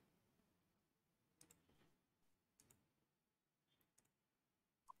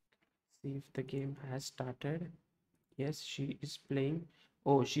 See if the game has started. Yes, she is playing.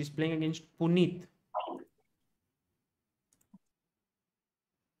 Oh, she's playing against Puneet.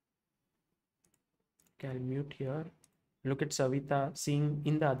 Okay, I'll mute here. Look at Savitha seeing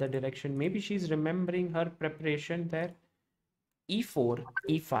in the other direction. Maybe she's remembering her preparation there. E4,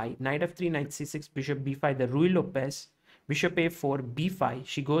 E5, knight f3, knight c6, bishop b5, the Rui Lopez, bishop a4, b5.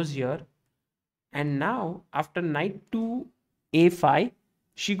 She goes here. And now, after knight to a5,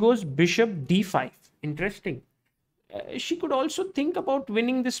 she goes bishop d5. Interesting. She could also think about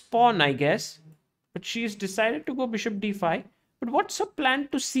winning this pawn, I guess. But she's decided to go bishop d5. But what's her plan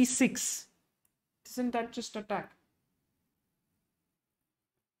to c6? Isn't that just attack?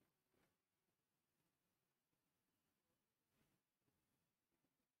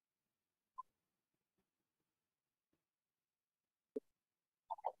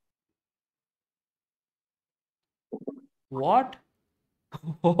 What?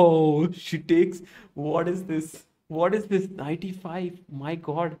 Oh, she takes. What is this? What is this? 95. My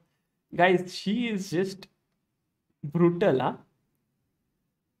God. Guys, she is just brutal, huh?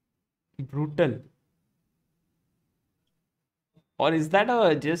 Brutal. Or is that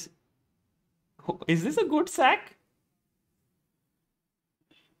a just. Is this a good sack?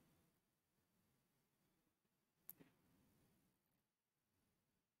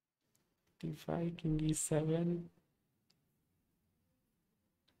 D5, King E7.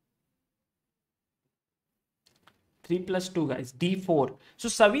 Three plus two, guys. D4. So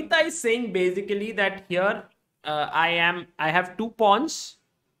Savitha is saying basically that here I have two pawns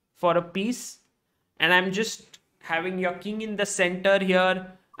for a piece, and I'm just having your king in the center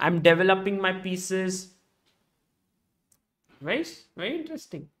here. I'm developing my pieces. Very, very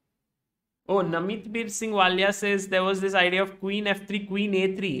interesting. Oh, Namit Bir Singh Walia says there was this idea of queen f3, queen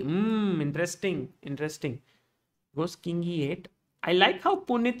a3. Interesting. Interesting. Goes king e8. I like how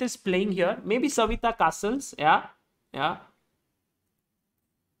Punit is playing here. Maybe Savitha castles. Yeah. Yeah.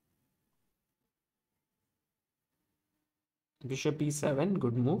 Bishop e7.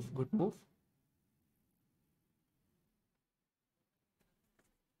 Good move. Good move.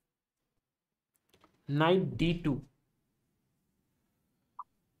 Knight d2.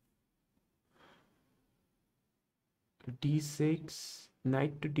 D6.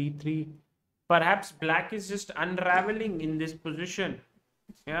 Knight to d3. Perhaps black is just unraveling in this position.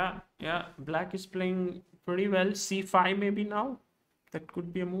 Yeah. Black is playing pretty well. C5 maybe now. That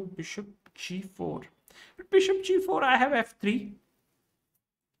could be a move. Bishop g4. But bishop g4, I have f3.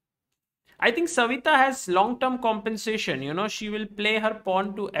 I think Savitha has long-term compensation. You know, she will play her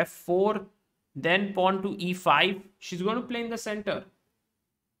pawn to f4, then pawn to e5. She's going to play in the center.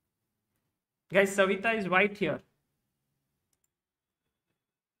 Guys, Savitha is white here.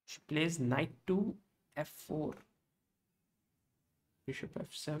 She plays knight to f4. Bishop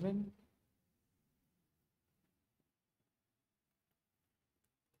f7.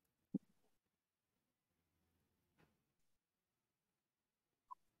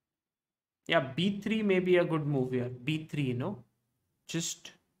 Yeah, b3 may be a good move here. b3, no?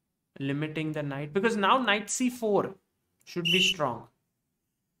 Just limiting the knight. Because now knight c4 should be strong.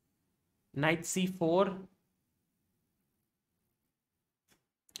 Knight c4.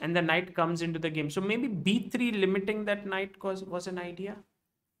 And the knight comes into the game. So maybe b3 limiting that knight was an idea.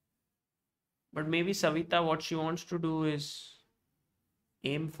 But maybe Savitha, what she wants to do is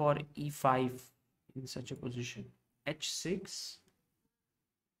aim for e5 in such a position. h6.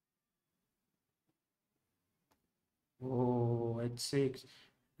 Oh, h6.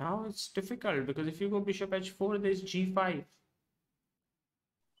 Now it's difficult because if you go bishop h4, there's g5.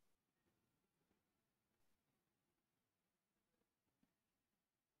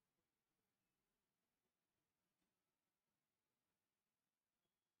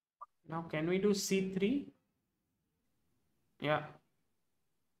 Now can we do c3? Yeah.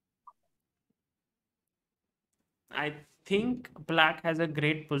 I think black has a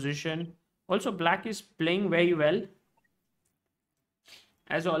great position. Also, black is playing very well.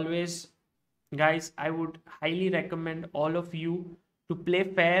 As always, guys, I would highly recommend all of you to play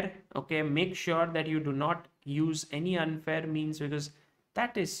fair. Okay, make sure that you do not use any unfair means because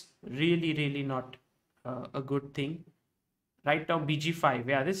that is really, really not a good thing. Right now, bg5.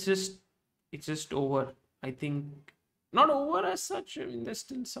 Yeah, it's just over. I think not over as such. I mean, there's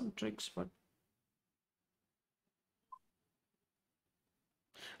still some tricks, but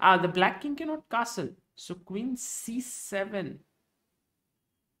the black king cannot castle. So queen c7.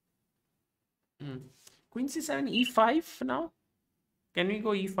 Queen c7, e5 now. Can we go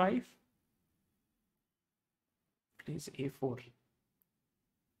e5? Please a4.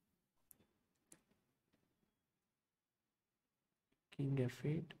 King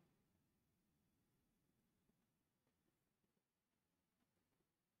f8.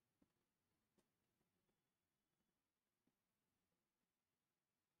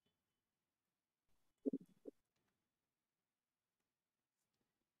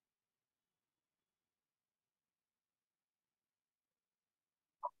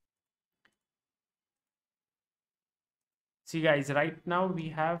 See guys, right now we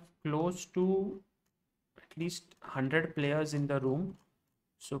have close to at least 100 players in the room.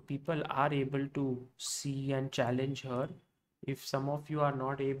 So people are able to see and challenge her. If some of you are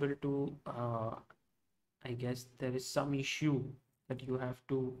not able to, I guess there is some issue that you have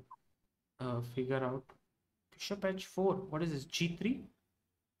to figure out. Bishop h4. What is this? g3?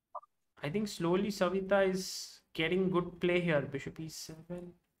 I think slowly Savitha is getting good play here. Bishop e7.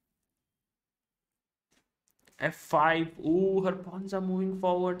 f5. Oh, her pawns are moving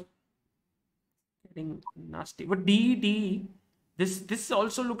forward. Getting nasty. But d. This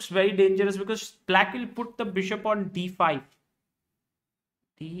also looks very dangerous because black will put the bishop on d5.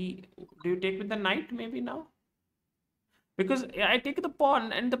 Do you take with the knight maybe now? Because I take the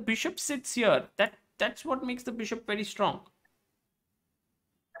pawn and the bishop sits here. That's what makes the bishop very strong.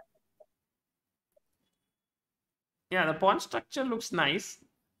 Yeah, the pawn structure looks nice.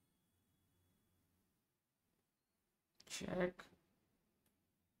 Check.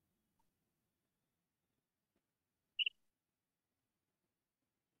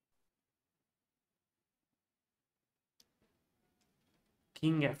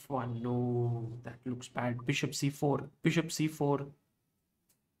 King f1. No, that looks bad. Bishop c4. Bishop c4.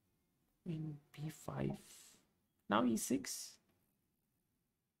 Queen b5. Now e6.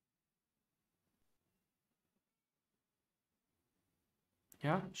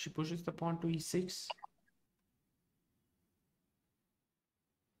 Yeah, she pushes the pawn to e6.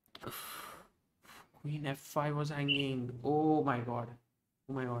 Queen f5 was hanging. Oh my god.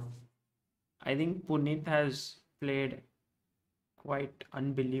 Oh my god. I think Puneet has played quite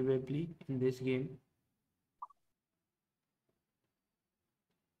unbelievably in this game.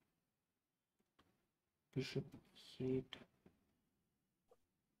 Bishop e8.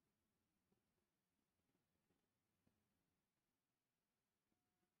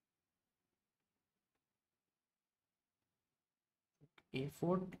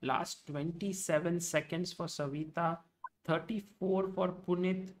 a4. Last 27 seconds for Savitha. 34 for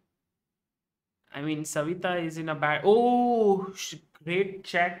Puneet. I mean, Savitha is in a bad... Oh, great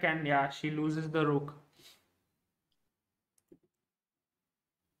check. And yeah, she loses the rook.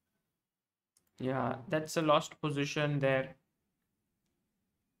 Yeah, that's a lost position there.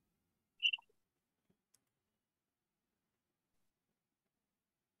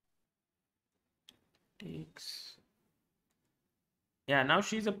 takes. Yeah, now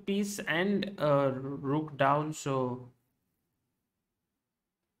she's a piece and rook down, so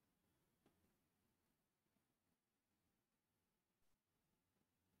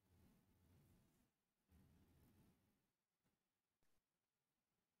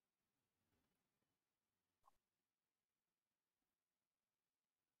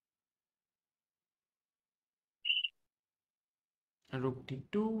rook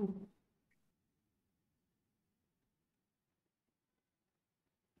d2.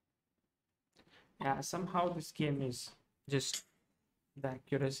 Yeah, somehow this game is just the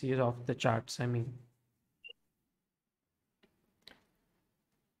accuracy is off the charts. I mean,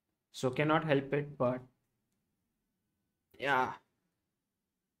 so cannot help it, but yeah.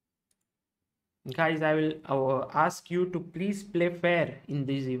 Guys, I will ask you to please play fair in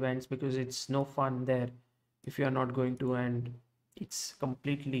these events because it's no fun there if you are not going to, and it's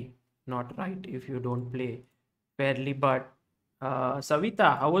completely not right if you don't play fairly. But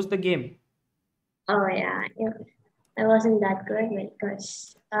Savita, how was the game? Oh yeah, it wasn't that good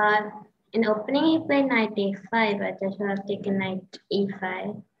because in opening he played knight a5, but I should have taken knight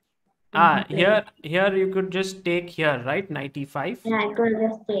e5, and he played. Here you could just take here, right? 95. Yeah, I could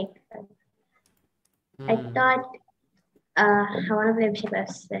just take. I Hmm. thought I want to play bishop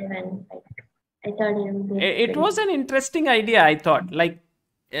f7. Like I thought it would be It pretty. was an interesting idea, I thought. Like,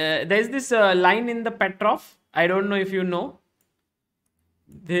 there's this line in the Petrov. I don't know if you know.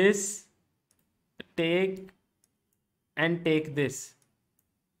 This take and take this.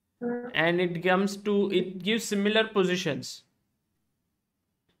 And it gives similar positions.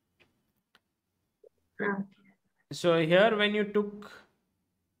 No. So here when you took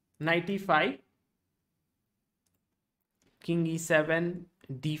 95, king e7,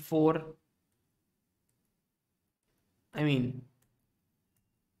 d4. I mean,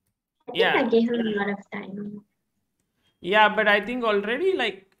 I think I yeah. gave him a lot of time. Yeah, but I think already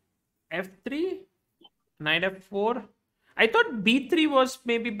like f3, knight f4. I thought b3 was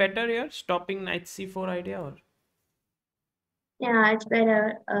maybe better here, stopping knight c4 idea. Or Yeah, it's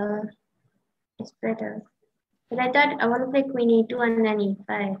better. It's better. But I thought I want to play queen e2 and then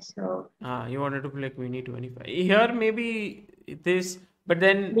e5. So you wanted to play queen e25. Here maybe this, but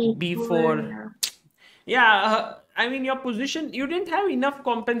then b4. b4. Yeah. Yeah, I mean your position, you didn't have enough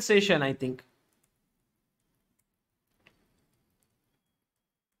compensation, I think.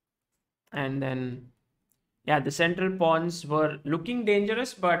 And then, yeah, the central pawns were looking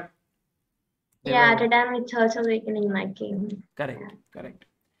dangerous, but they Yeah, were the damage also weakening my king. correct. Correct.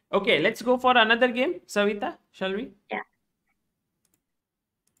 Okay, let's go for another game, Savita, shall we? Yeah.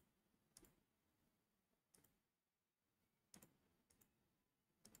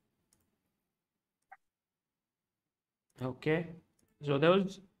 Okay. So there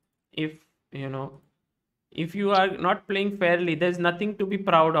was, if you know, if you are not playing fairly, there's nothing to be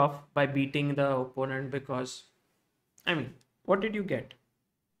proud of by beating the opponent because, I mean, what did you get?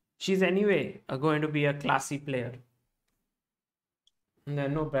 She's anyway going to be a classy player. There are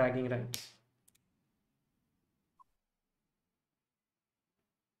no bragging rights.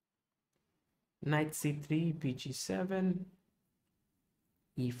 Knight c3, bg7,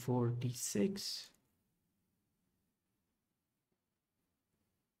 e4, d6.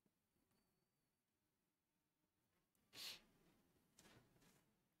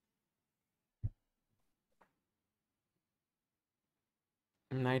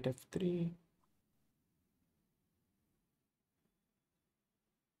 Knight f3.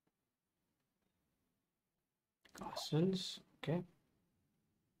 Castles. Okay.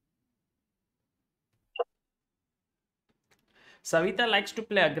 Savita likes to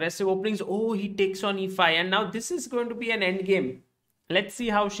play aggressive openings. Oh, he takes on e5. And now this is going to be an end game. Let's see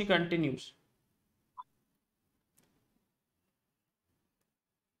how she continues.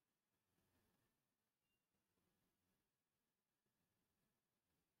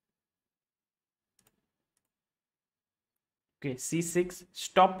 Okay, c6,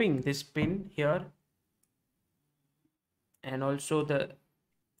 stopping this pin here. And also the,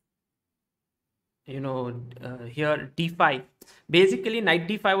 here d5. Basically, knight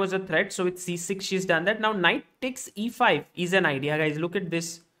d5 was a threat. So with c6, she's done that. Now knight takes e5 is an idea, guys. Look at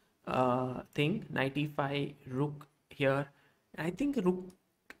this thing. Knight e5, rook here. I think rook,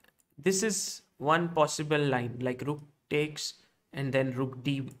 this is one possible line. Like rook takes and then rook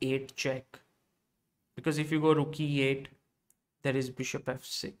d8 check. Because if you go rook e8, there is bishop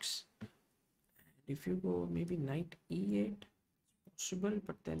f6. If you go maybe knight e8, possible,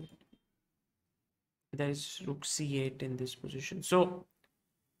 but then there is rook c8 in this position. So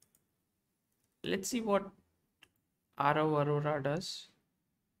let's see what Arav Arora does.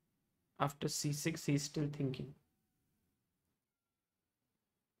 After c6, he's still thinking.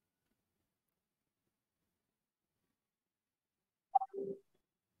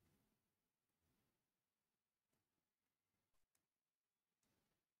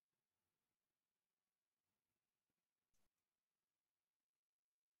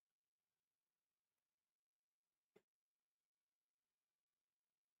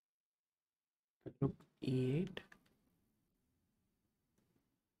 Rook e8.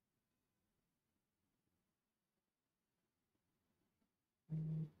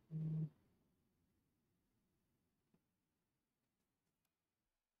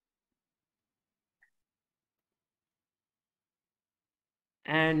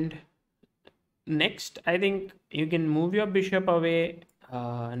 And next, I think you can move your bishop away,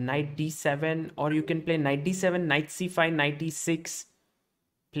 knight d7, or you can play knight d7, knight c5, knight e6,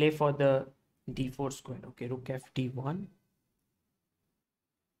 play for the d4 square. Okay, rook f d1.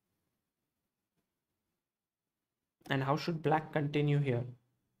 And how should black continue here?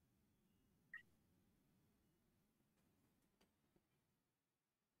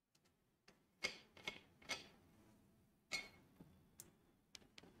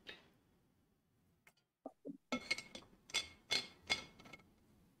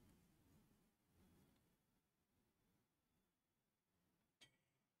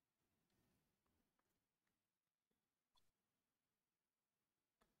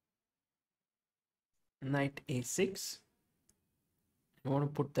 Knight a6. I want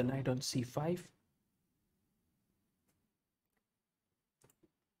to put the knight on c5.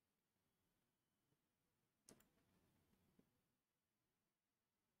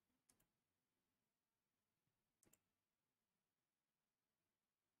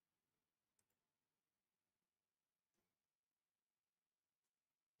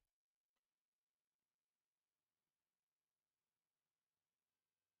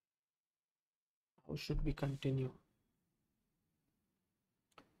 How should we continue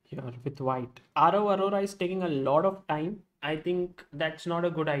here with white? Arav Arora is taking a lot of time. I think that's not a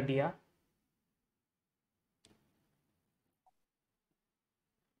good idea.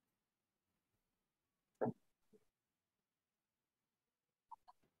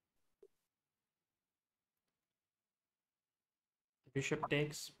 Bishop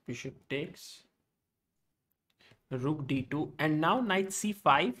takes, rook d2, and now knight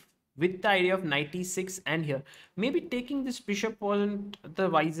c5 with the idea of knight e6. And here, maybe taking this bishop wasn't the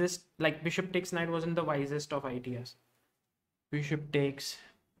wisest, like bishop takes knight wasn't the wisest of ideas. Bishop takes,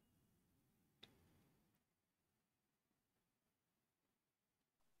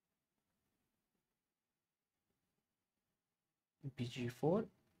 bg4,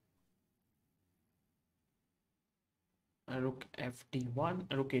 rook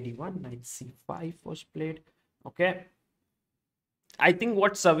fd1, rook ad1, knight c5 was played. Okay, I think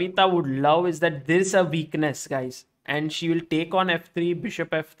what Savitha would love is that there's a weakness, guys, and she will take on f3, bishop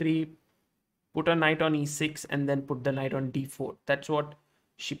f3, put a knight on e6, and then put the knight on d4. That's what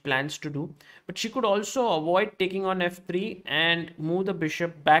she plans to do. But she could also avoid taking on f3 and move the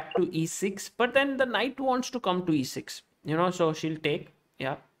bishop back to e6. But then the knight wants to come to e6, so she'll take.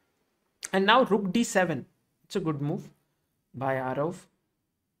 Yeah. And now rook d7. It's a good move by Arav.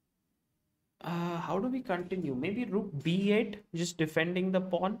 How do we continue? Maybe rook b8, just defending the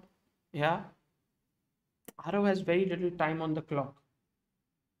pawn. Yeah. Arav has very little time on the clock.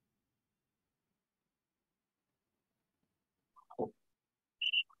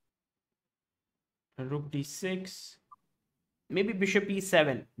 Rook d6. Maybe bishop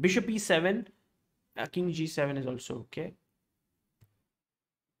e7. Bishop e7. King g7 is also okay.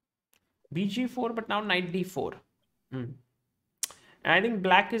 bg4, but now knight d4. And I think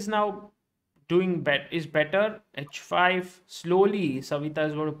black is now doing better. h5. Slowly, Savitha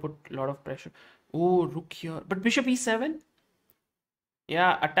is going to put a lot of pressure. Oh, rook here. But bishop e7?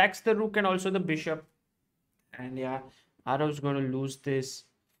 Yeah, attacks the rook and also the bishop. And yeah, Arav's going to lose this.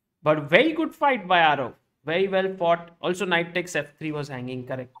 But very good fight by Arav. Very well fought. Also, knight takes f3 was hanging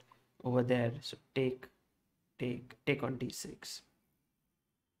correct over there. So take on d6.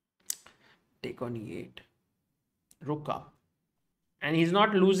 Take on e8. Rook up. And he's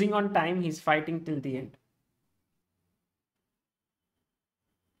not losing on time. He's fighting till the end.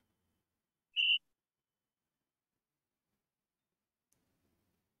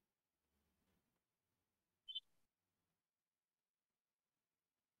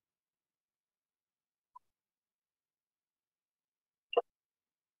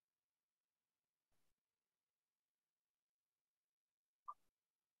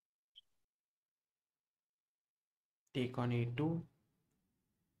 Take on a2.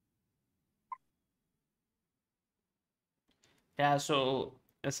 Yeah, so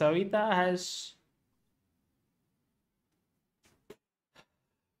Savitha has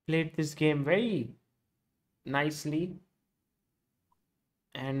played this game very nicely.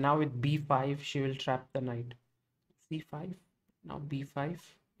 And now with b5, she will trap the knight. c5. Now b5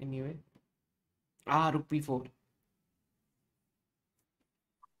 anyway. Rook b4.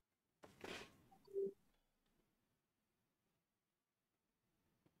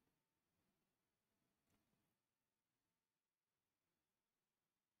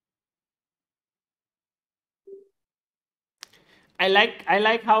 I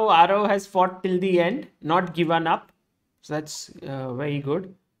like how Arav has fought till the end, not given up. So that's very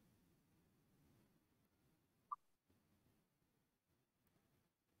good.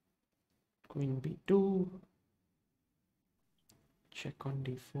 Queen b2. Check on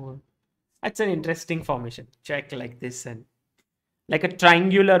d4. That's an interesting formation. Check like this and like a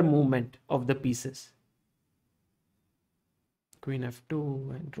triangular movement of the pieces. Queen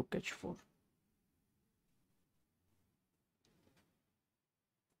f2 and rook h4.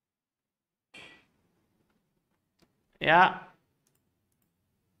 Yeah.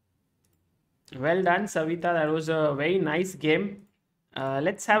 Well done, Savitha. That was a very nice game.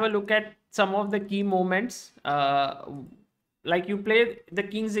 Let's have a look at some of the key moments. Like you played the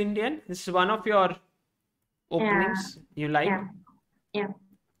King's Indian. This is one of your openings you like. Yeah.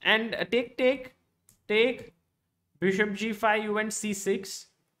 And take bishop g5, you went c6.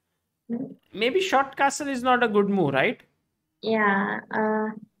 Maybe short castle is not a good move, right? Yeah.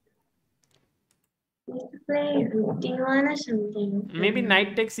 Need to play rook d1 or something. Maybe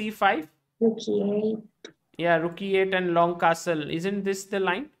knight takes e5. Rook e8. Yeah, rook e8 and long castle. Isn't this the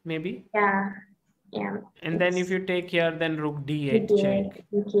line? Maybe. Yeah. And then if you take here, then rook d8 check.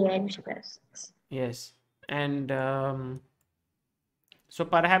 Rook e8, bishop f6. Yes. And so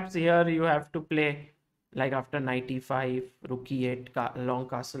perhaps here you have to play like after knight e5, rook e8, long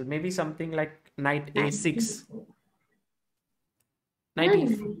castle. Maybe something like knight a6. Knight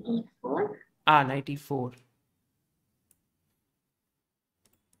e4. Knight e4.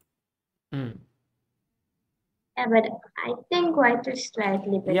 Yeah, but I think white is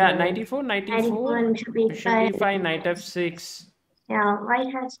slightly better. Yeah, knight e4, bishop e5, knight f6. Yeah,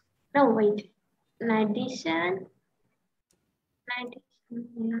 white has knight d7,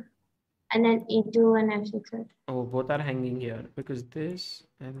 yeah. And then e2 and f6. Oh, both are hanging here because this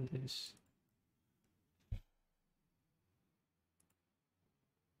and this.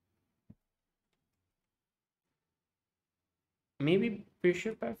 Maybe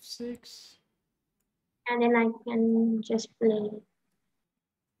bishop f6. And then I can just play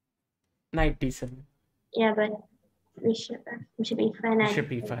knight d7. Yeah, but bishop e5. Bishop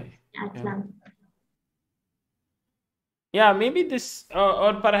e5. Yeah. Yeah, maybe this,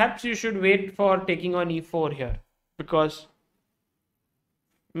 or perhaps you should wait for taking on e4 here, because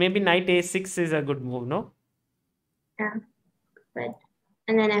maybe knight a6 is a good move, no? Yeah, but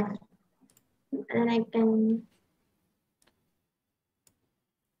and then I can.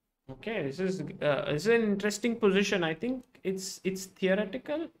 Okay, this is an interesting position. I think it's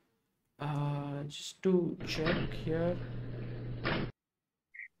theoretical. Just to check here.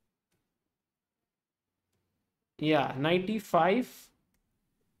 Yeah, knight e5,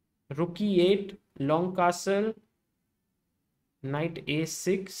 rook e8, long castle, knight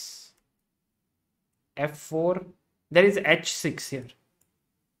a6, f4. There is h6 here.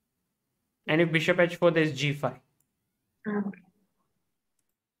 And if bishop h4, there's g5.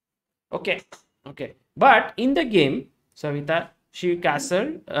 Okay. But in the game, Savitha, he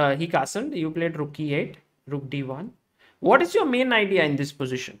castled, you played rook e8, rook d1. What is your main idea in this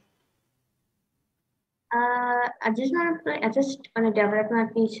position? I just want to develop my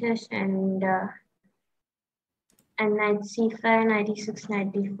pieces and knight c5, knight e6,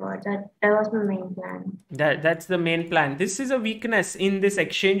 knight d4. That was my main plan. That's the main plan. This is a weakness in this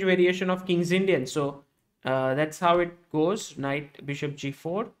exchange variation of King's Indian. So that's how it goes. Knight, bishop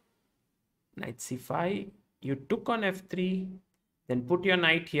g4, knight c5. You took on f3, then put your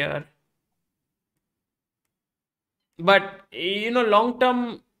knight here. But long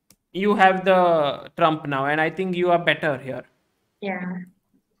term, you have the trump now, and I think you are better here. Yeah.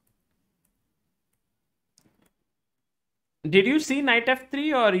 Did you see knight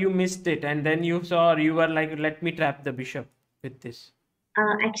f3 or you missed it and then you were like, let me trap the bishop with this?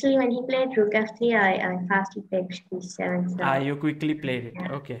 Actually, when he played rook f3, I fastly played bishop e7. So... you quickly played it.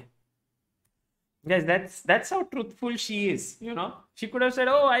 Yeah. Okay. Guys, that's how truthful she is. She could have said,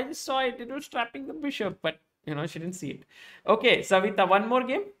 oh, I just saw it. It was trapping the bishop, but she didn't see it. Okay, Savitha, one more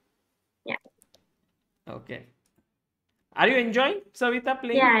game? Yeah. Okay. Are you enjoying, Savitha,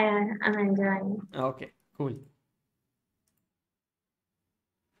 playing? Yeah, I'm enjoying. Okay, cool.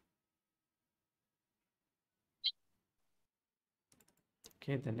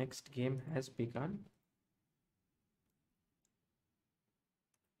 Okay, the next game has begun.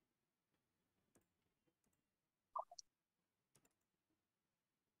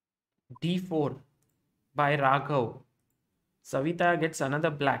 D4 by Raghav. Savitha gets another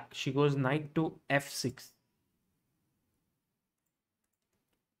black. She goes knight to F6.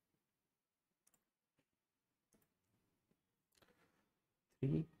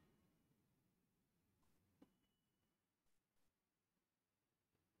 Three.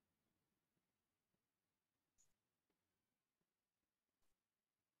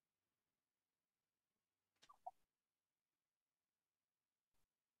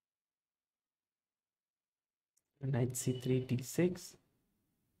 Knight C3, D6.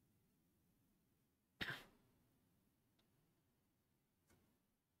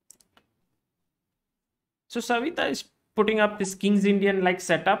 So Savitha is putting up this King's Indian like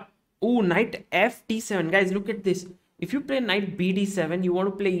setup. Oh, knight F D7. Guys, look at this. If you play knight B D7, you want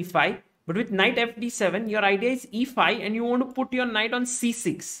to play E5. But with knight F D7, your idea is E5 and you want to put your knight on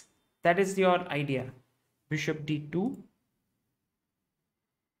C6. That is your idea. Bishop D2.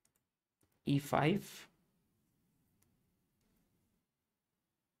 E5.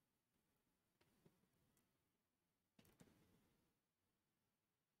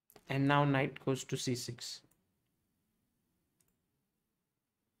 And now knight goes to C6.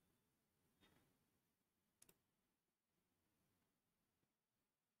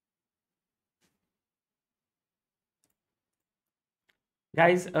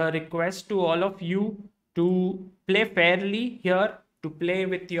 Guys, a request to all of you to play fairly here, to play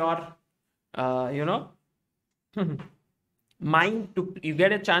with your, mind. To you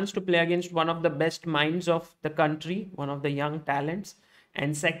get a chance to play against one of the best minds of the country, one of the young talents.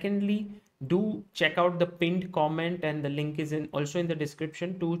 And secondly, do check out the pinned comment, and the link is also in the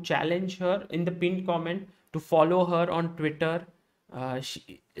description, to challenge her in the pinned comment to follow her on Twitter.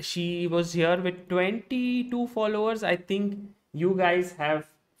 She was here with 22 followers. I think you guys have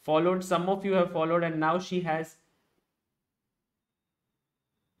followed, some of you have followed, and now she has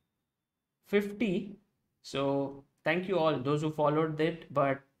 50. So thank you all those who followed it,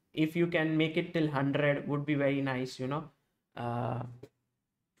 but if you can make it till 100 would be very nice,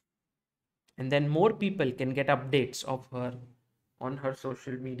 and then more people can get updates of her on her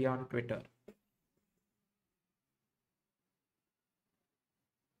social media on Twitter.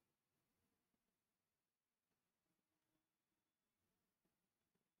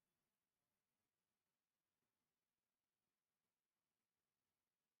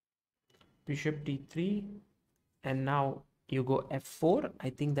 Bishop D3, and now you go F4. I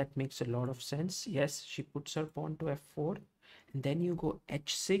think that makes a lot of sense. Yes, she puts her pawn to F4, and then you go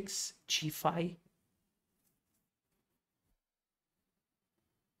H6, G5.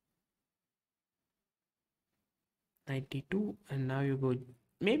 Knight D2, and now you go,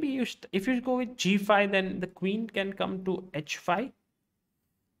 maybe if you go with G5, then the queen can come to H5.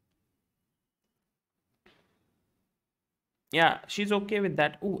 Yeah, she's okay with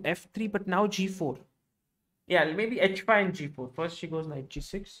that. Oh, F3, but now G4. Yeah, maybe H5 and G4. First she goes knight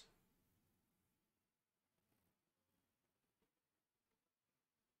G6.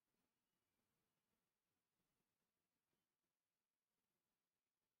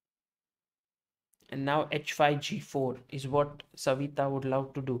 And now H5 G4 is what Savitha would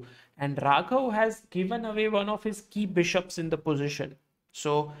love to do. And Raghav has given away one of his key bishops in the position.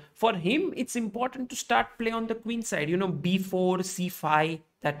 So for him, it's important to start play on the queen side, B4, C5,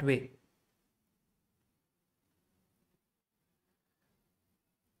 that way.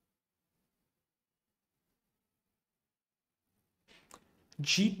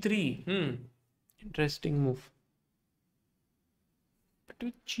 G3, interesting move. But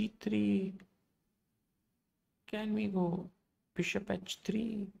with G3, can we go bishop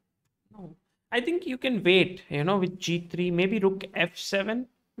H3? No. I think you can wait, with G3, maybe rook F7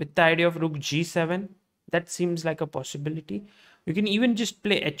 with the idea of rook G7. That seems like a possibility. You can even just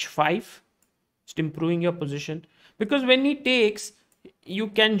play H5, just improving your position. Because when he takes, you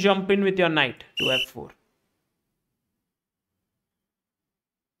can jump in with your knight to F4.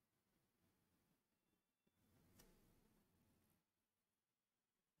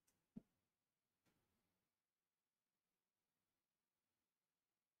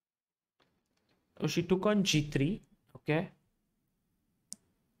 Oh, she took on G3. Okay.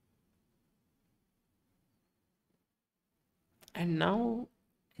 And now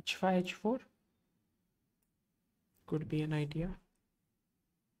H5, H4 could be an idea.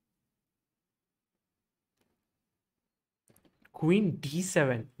 Queen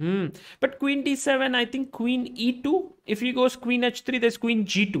D7. But Queen D7, I think Queen E2. If he goes Queen H3, there's Queen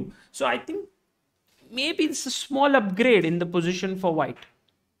G2. So I think maybe it's a small upgrade in the position for white.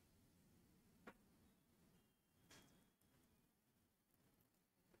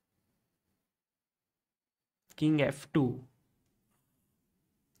 king f2.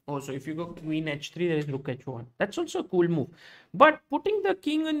 Oh, so if you go queen h3, there is rook h1. That's also a cool move. But putting the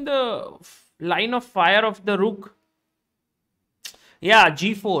king in the line of fire of the rook, yeah,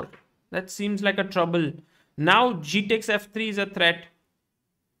 g4. That seems like a trouble. Now g takes f3 is a threat.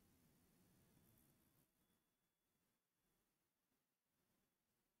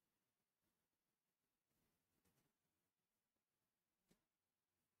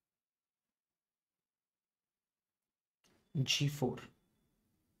 g4.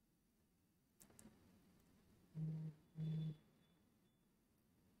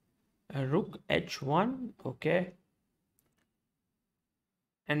 Rook h1. Okay.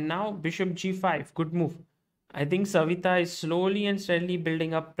 And now bishop g5. Good move. I think Savitha is slowly and steadily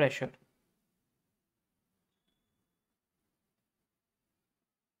building up pressure.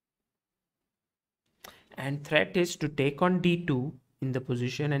 And threat is to take on d2 in the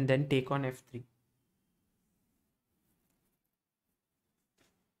position and then take on f3.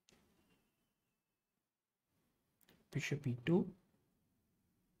 Bishop e2.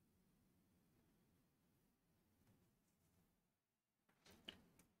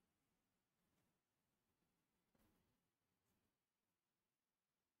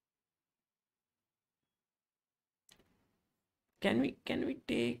 Can we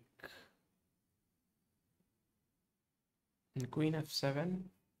take queen f7?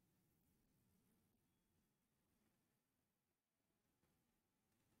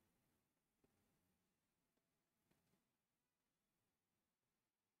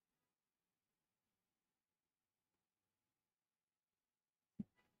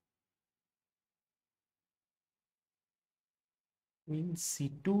 Queen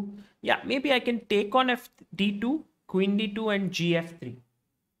c2. Yeah, maybe I can take on f d2, queen d2 and g f3.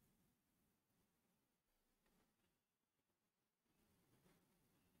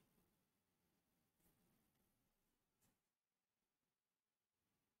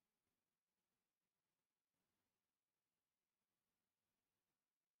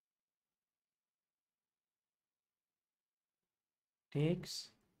 Takes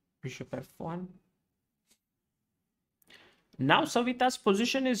bishop f1. Now Savita's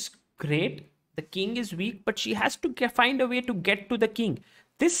position is great. The king is weak, but she has to find a way to get to the king.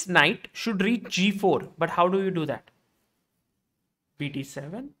 This knight should reach g4, but how do you do that?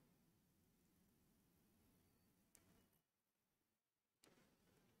 bd7.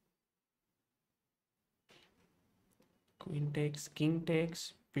 Queen takes, king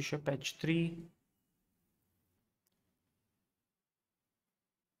takes, bishop h3.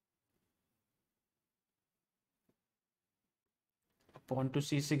 Pawn to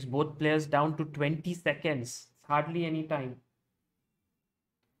c6, both players down to 20 seconds. It's hardly any time.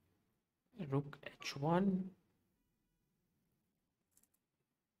 Rook h1.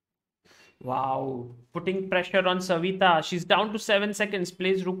 Wow, putting pressure on Savitha. She's down to 7 seconds.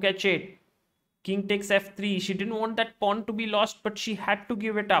 Plays rook h8. King takes f3. She didn't want that pawn to be lost, but she had to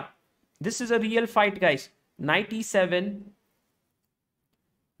give it up. This is a real fight, guys. Knight e7.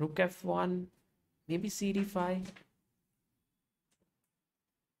 Rook f1. Maybe cd5.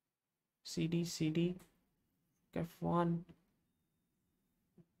 cd. Rook f1.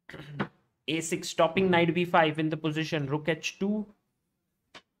 a6, stopping knight b5 in the position. Rook h2.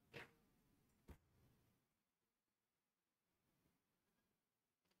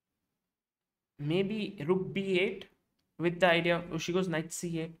 Maybe rook b8 with the idea of, oh, she goes knight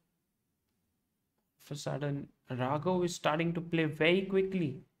c8. For sudden, Raghav is starting to play very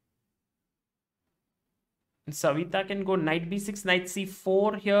quickly. And Savitha can go knight b6, knight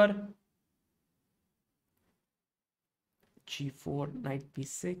c4 here. g4, knight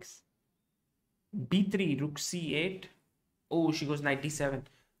b6. b3, rook c8. Oh, she goes knight d7.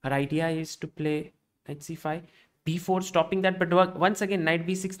 Her idea is to play knight c5. b4, stopping that. But once again, knight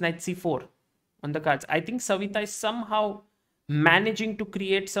b6, knight c4 on the cards. I think Savitha is somehow managing to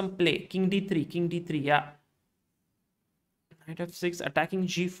create some play. King d3, yeah. Knight f6, attacking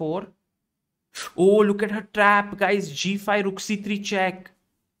g4. Oh, look at her trap, guys. g5, rook c3 check.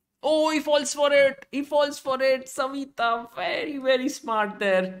 Oh, he falls for it. Savitha, very, very smart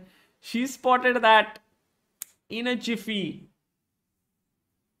there. She spotted that in a jiffy.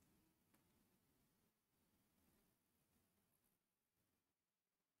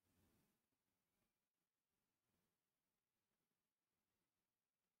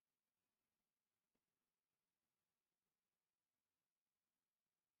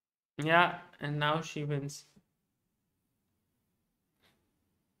 Yeah, and now she wins.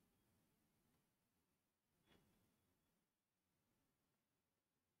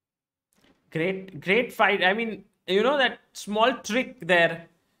 Great fight. I mean, you know that small trick there.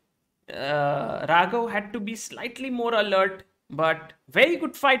 Raghav had to be slightly more alert, but very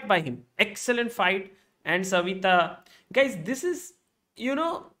good fight by him. Excellent fight. And Savita, guys, this is,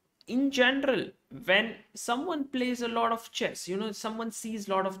 in general, when someone plays a lot of chess, someone sees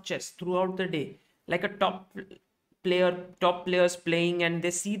a lot of chess throughout the day, like a top players playing, and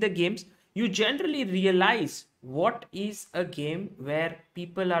they see the games, you generally realize what is a game where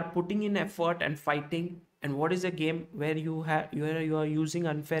people are putting in effort and fighting, and what is a game where you are using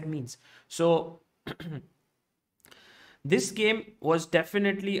unfair means. So this game was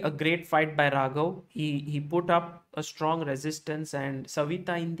definitely a great fight by Raghav. He put up a strong resistance, and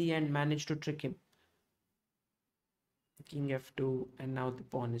Savita in the end managed to trick him. King f2, and now the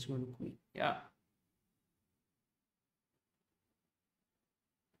pawn is going to queen. Yeah.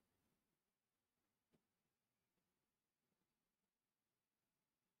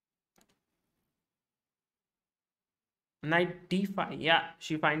 Knight d5. Yeah,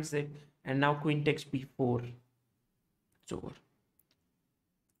 she finds it. And now queen takes b4. It's over.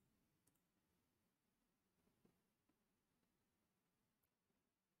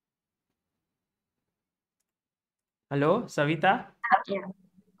 Hello, Savita? Yeah,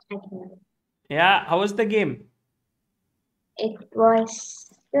 I can. Yeah, how was the game? It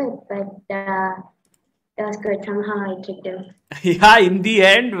was good, but it was good. Somehow I tricked him. Yeah, in the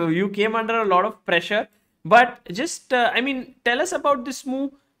end, you came under a lot of pressure. But just, tell us about this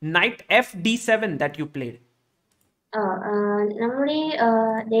move, knight f d7 that you played. Normally,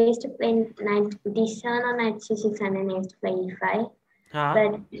 they used to play knight d7 or knight c6, and then they used to play e5.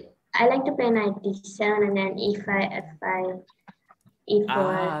 But I like to play knight d7 and then e5, f5,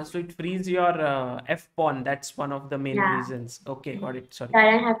 e4. So it frees your f pawn. That's one of the main reasons. Okay, got it. Sorry. So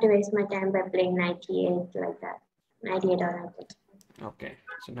I don't have to waste my time by playing knight e8 like that. Knight e8 or knight e8. Okay,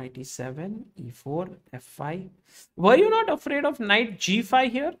 so knight e7, e4, f5. Were you not afraid of knight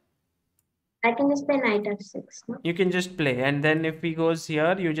g5 here? I can just play knight f6. No? You can just play, and then if he goes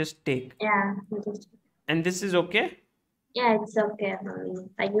here, you just take. Yeah. And this is okay? Yeah, it's okay for me.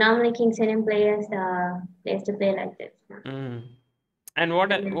 Like normally King's Indian players used to play like this. And what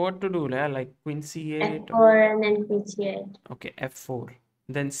to do? Like queen c8? f4 and then queen c8. Okay, f4.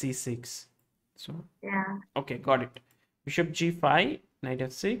 Then c6. So yeah. Okay, got it. Bishop g5, knight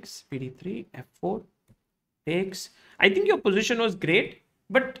f6, pd3, f4. Takes. I think your position was great,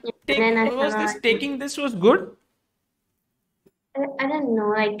 but taking this was good? I don't know.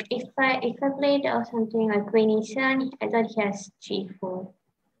 Like if I played or something like queen e7, I thought he has g4.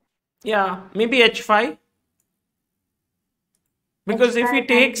 Yeah, maybe h5. Because if he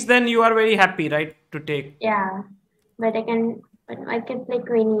takes, then you are very happy, right, to take. Yeah, but I can play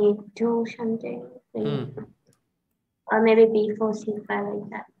queen e2 something, or maybe b4 c5 like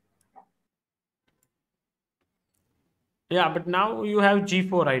that. Yeah, but now you have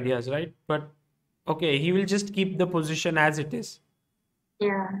g4 ideas, right? But okay, he will just keep the position as it is.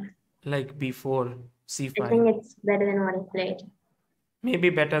 Yeah. Like b4, c5. I think it's better than what he played. Maybe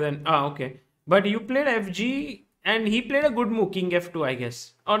better than okay. But you played fg, and he played a good move, king f2, I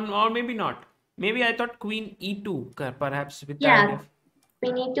guess, or maybe not. Maybe I thought queen e2, perhaps with that.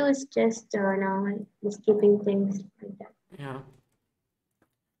 Queen e2 is just just keeping things like that. Yeah.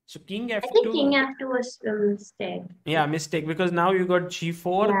 So king f2. I think king f2 was a mistake. Yeah, mistake, because now you got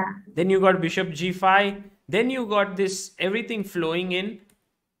g4, then you got bishop g5, then you got this everything flowing in.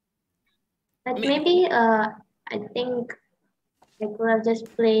 But maybe I think I could have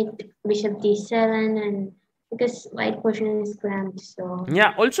just played bishop d7, and because white position is cramped, so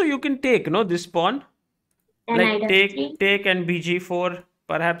yeah. Also, you can take this pawn, and like take and bg4.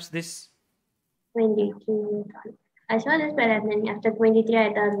 Perhaps this. Queen d2. I saw this better, and then after queen d3,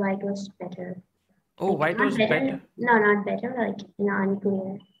 I thought white was better. Oh, white was better. No, not better. Like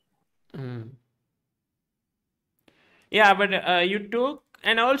unclear. Yeah, but you took,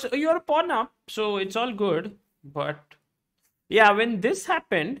 and also you're a pawn up, so it's all good. But yeah, when this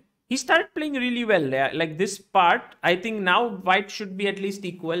happened, he started playing really well. Like this part, I think now white should be at least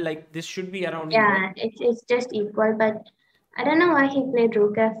equal. Like this should be around. Yeah, it's just equal, but I don't know why he played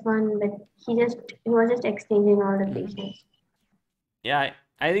rook f1, but he was just exchanging all the pieces. Yeah,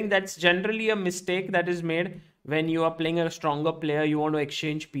 I think that's generally a mistake that is made when you are playing a stronger player. You want to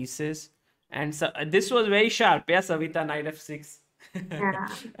exchange pieces, and so this was very sharp. Yeah, Savita, knight f6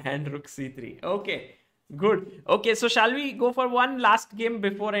 and rook c3. Okay. Good. Okay, so shall we go for one last game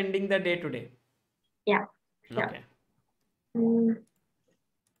before ending the day today? Yeah. Okay.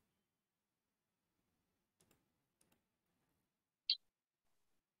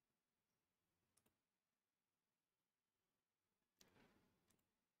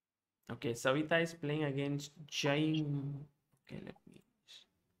 Okay, Savita is playing against Jaim. Okay, let me.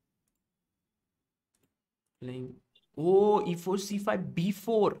 playing. Oh, e4, c5,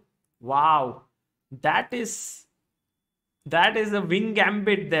 b4. Wow. That is a wing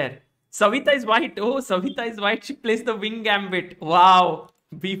gambit there. Savitha is white. Oh, Savitha is white. She plays the wing gambit. Wow.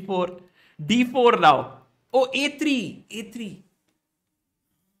 b4. d4 now. Oh, a3. a3.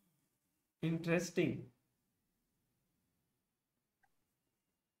 Interesting.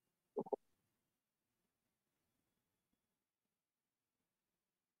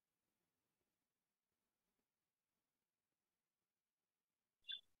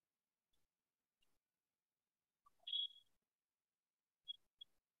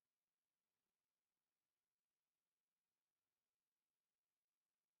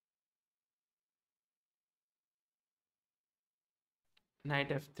 Knight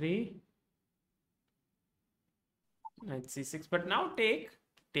f3. Knight c6. But now take.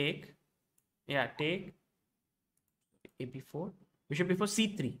 Yeah, take. ab4. Bishop before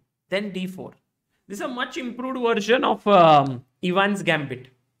c3. Then d4. This is a much improved version of Ivan's gambit.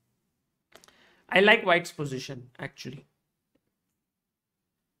 I like white's position actually.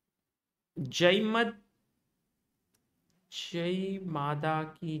 Jai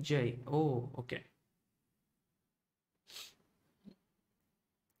Mada ki Jai. Oh, okay.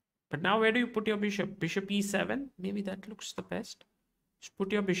 But now where do you put your bishop? Bishop e7. Maybe that looks the best. Just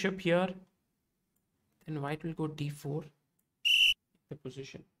put your bishop here. Then white will go d4. The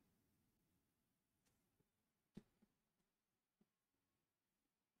position.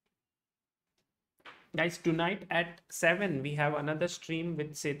 Guys, tonight at 7, we have another stream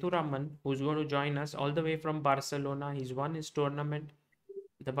with Sethuraman, who's going to join us all the way from Barcelona. He's won his tournament,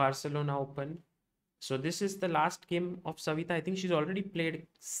 the Barcelona Open. So this is the last game of Savitha. I think she's already played.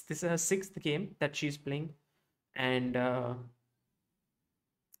 This is her 6th game that she's playing. And I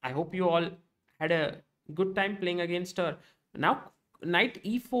hope you all had a good time playing against her. Now, knight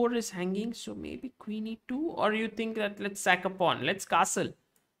e4 is hanging. So maybe queen e2. Or you think that let's sack a pawn. Let's castle.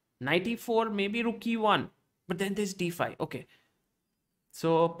 Knight e4, maybe rook e1. But then there's d5. Okay.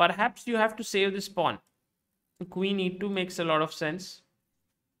 So perhaps you have to save this pawn. Queen e2 makes a lot of sense.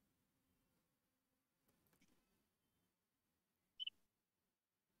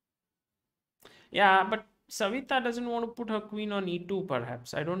 Yeah, but Savitha doesn't want to put her queen on e2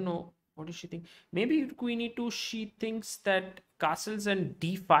 perhaps. I don't know. What does she think? Maybe queen e2, she thinks that castles and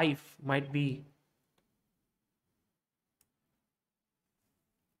d5 might be...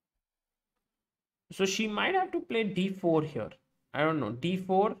 So she might have to play d4 here. I don't know.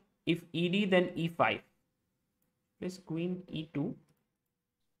 d4, if ed, then e5. Plays queen e2.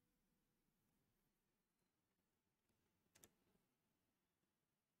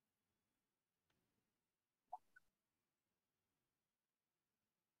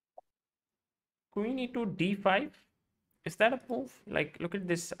 Queen e2, d5. Is that a move? Like, look at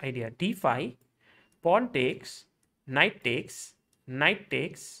this idea. d5, pawn takes, knight takes, knight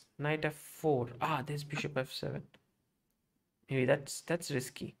takes, knight f4. Ah, there's bishop f7. Maybe that's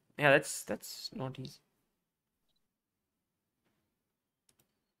risky. Yeah, that's not easy.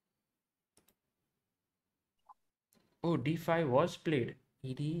 Oh, d5 was played.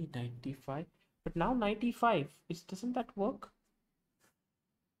 Ed, knight d5. But now knight e5. Doesn't that work?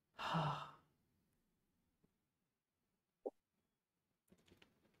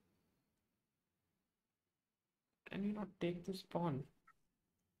 Can you not take this pawn?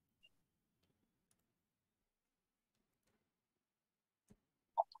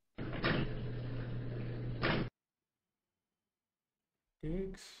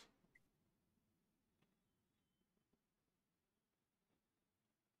 Takes.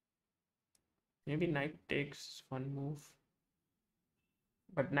 Maybe knight takes one move.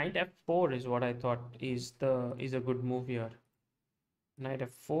 But knight f4 is what I thought is a good move here. Knight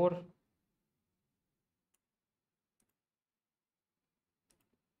f4.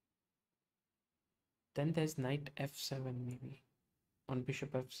 Then there's knight f7 maybe on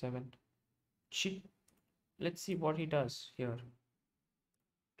bishop f7. Let's see what he does here.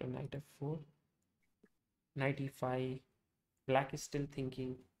 To knight f4. Knight e5. Black is still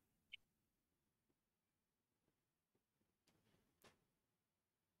thinking.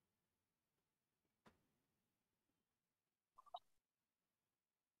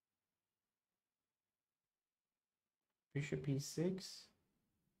 Bishop e6.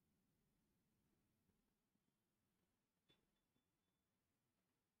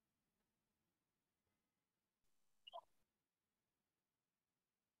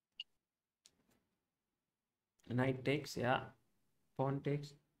 Knight takes, yeah. Pawn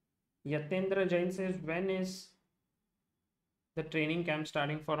takes. Yatendra Jain says, when is the training camp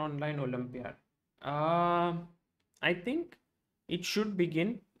starting for Online Olympiad? I think it should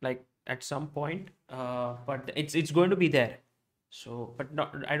begin like at some point, but it's going to be there. So, but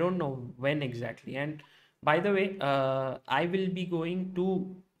not, I don't know when exactly. And by the way, I will be going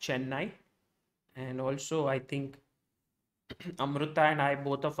to Chennai, and also I think Amruta and I,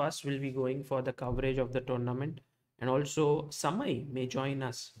 both of us, will be going for the coverage of the tournament. And also Samay may join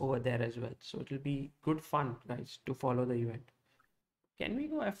us over there as well. So it'll be good fun, guys, to follow the event. Can we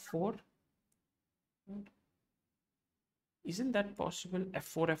go F4? Isn't that possible?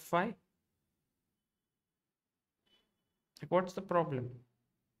 F4, F5? Like, what's the problem?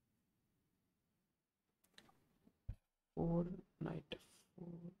 4, knight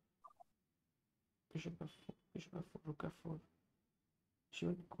F4, bishop F4, bishop F4, rook F4. She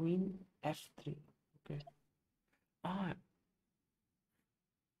went queen F3. Okay. Ah,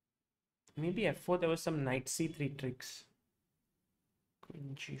 maybe F4 there was some knight C3 tricks.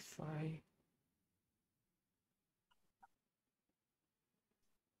 Queen G5.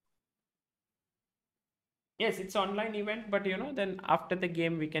 Yes, it's online event, but then after the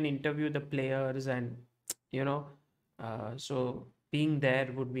game we can interview the players and you know, so being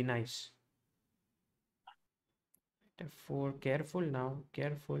there would be nice. F4, careful now,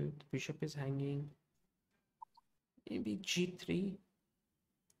 careful. The bishop is hanging. Maybe G3.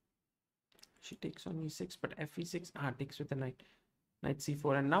 She takes on E6, but Fe6. Takes with the knight. Knight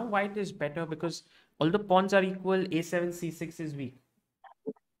C4, and now white is better because all the pawns are equal. A7, C6 is weak.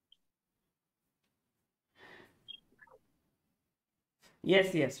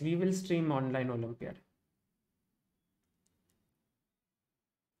 Yes, we will stream Online Olympiad.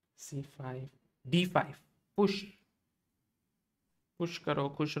 C5, D5, push karo,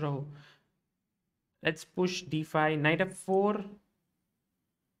 खुश रहो. Let's push D5, knight F4.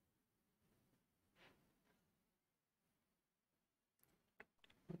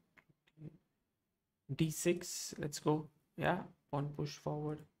 D6, let's go. Yeah, pawn push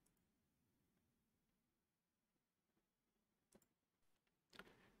forward.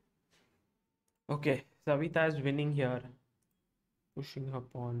 Okay, Savitha is winning here. Pushing her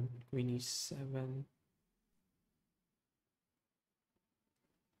pawn, queen E7.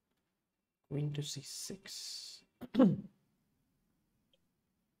 Queen to C6. Knight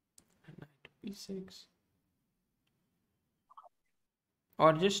to B6.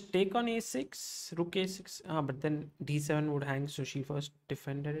 Or just take on A6, rook A6. But then D7 would hang, so she first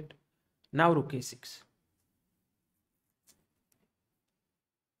defended it. Now rook A6.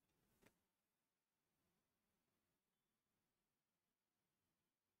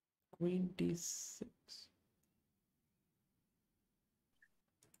 Queen D6.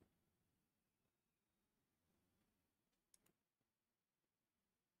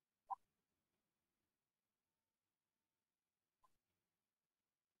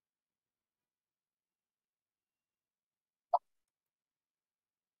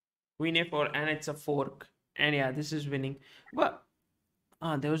 Queen A4, and it's a fork. And yeah, this is winning. But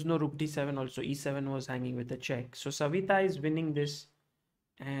there was no rook D7 also. E7 was hanging with a check. So Savitha is winning this.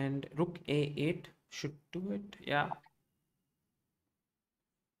 And rook A8 should do it. Yeah.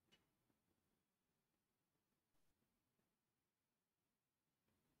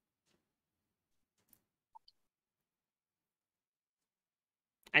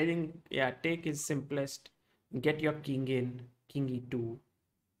 I think, yeah, take is simplest. Get your king in. King E2.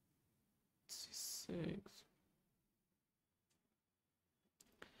 C6.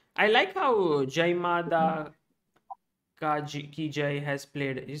 I like how Jaimada Ki Jai has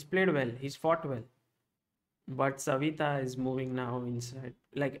played. He's played well. He's fought well. But Savitha is moving now inside.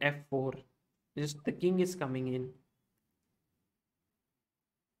 Like F4. Just the king is coming in.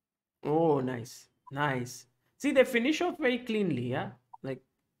 Oh, nice. Nice. See, they finish off very cleanly, yeah? Like,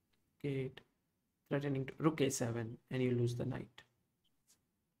 gate, threatening to rook A7, and you lose the knight.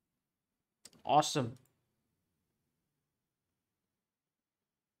 Awesome.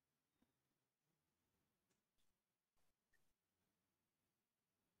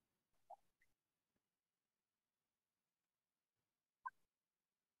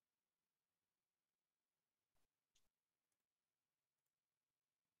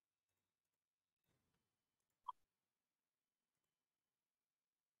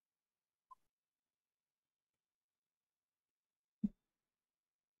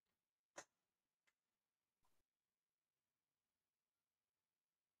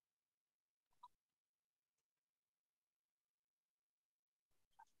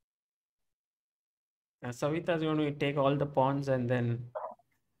 Savita is going to take all the pawns and then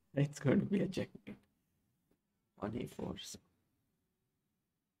it's going to be a checkmate on A4. So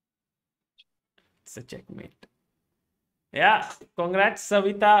it's a checkmate. Yeah, congrats,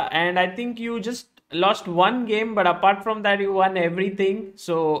 Savita. And I think you just lost one game, but apart from that, you won everything.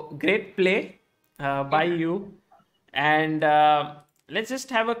 So great play by you. And let's just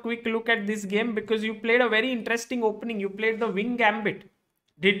have a quick look at this game because you played a very interesting opening. You played the wing gambit.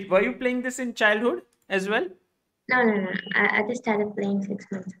 Were you playing this in childhood as well? No. I just started playing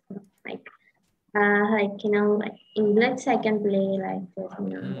 6 months ago. Like like in Blitz I can play like this,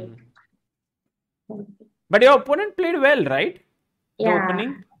 But your opponent played well, right? The yeah,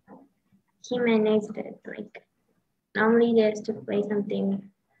 opening. he managed it. Like normally they used to play something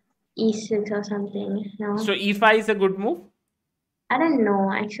E6 or something, So E5 is a good move. I don't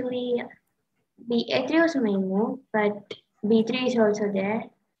know. Actually, A3 was my move, but B3 is also there.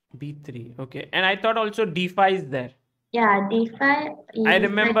 B3, okay. And I thought also D5 is there. Yeah, D5. I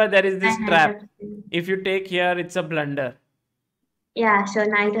remember there is this trap. F3. If you take here, it's a blunder. Yeah, so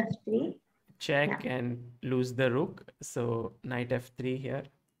knight F3. Check and lose the rook. So knight F3 here.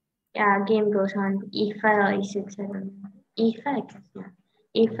 Yeah, game goes on E5 or E6. I don't know. E5, I guess, yeah.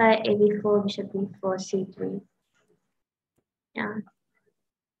 E5, AB4, bishop B4, C3. Yeah.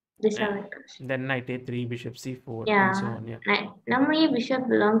 This is how it goes. Then knight A3, bishop C4, Yeah. and so on. Yeah. Normally, bishop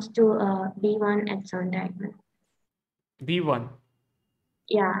belongs to B1 at some diagonal. B1.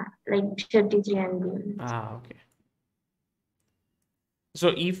 Yeah, like bishop D3 and B1. Ah, okay.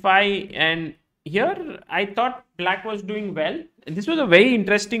 So E5, and here I thought black was doing well. This was a very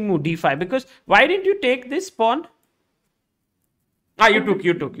interesting move, D5, because why didn't you take this pawn? Ah, you took.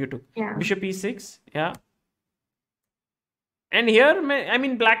 Yeah. Bishop E6, yeah. And here, I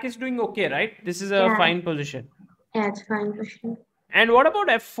mean, black is doing okay, right? This is a fine position. Yeah, it's fine position. And what about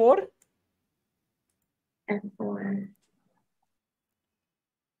F4? F4.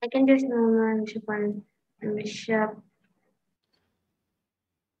 I can just move my bishop on bishop.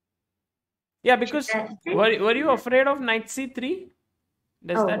 Yeah, because were you afraid of knight C3?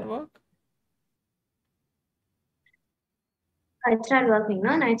 Does that work? It's not working,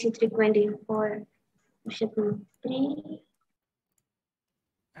 no? Knight C3, 24, bishop E3.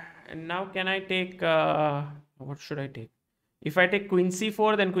 And now can I take, what should I take? If I take queen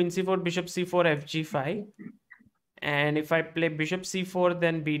C4, then queen C4, bishop C4, FG5. And if I play bishop C4,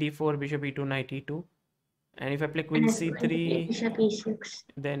 then BD4, bishop E2, knight E2. And if I play queen C3, bishop E6.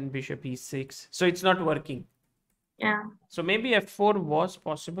 Then bishop E6. So it's not working. Yeah. So maybe F4 was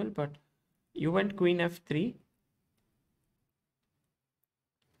possible, but you went queen F3.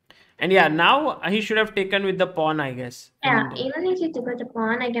 And yeah, now he should have taken with the pawn, I guess. Yeah, even if you took out the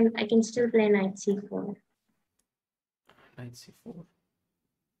pawn, I can still play knight C4. Knight C4.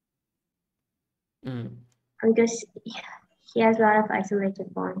 Because he has a lot of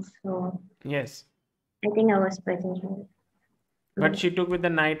isolated pawns, so yes. I think I was present here. But she took with the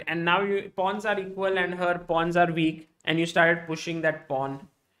knight, and now pawns are equal and her pawns are weak, and you started pushing that pawn,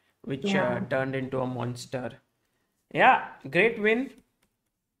 which turned into a monster. Yeah, great win.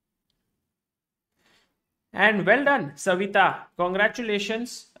 And well done, Savitha.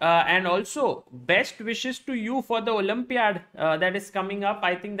 Congratulations. And also, best wishes to you for the Olympiad that is coming up.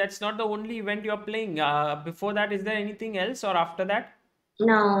 I think that's not the only event you're playing. Before that, is there anything else or after that?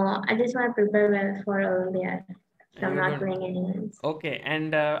 No, I just want to prepare well for Olympiad. So I'm not playing any events. Okay.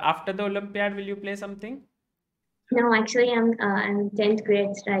 And after the Olympiad, will you play something? No, actually, I'm 10th grade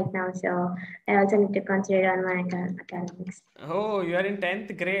right now, so I also need to consider on my academics. Oh, you are in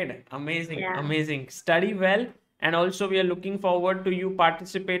 10th grade. Amazing, amazing. Study well. And also, we are looking forward to you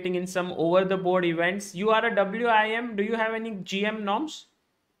participating in some over-the-board events. You are a WIM. Do you have any GM norms?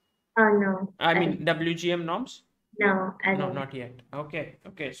 Oh, no. I mean, WGM norms? No, I don't. No, not yet. Okay.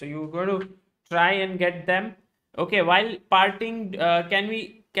 So you're going to try and get them. Okay, while parting, can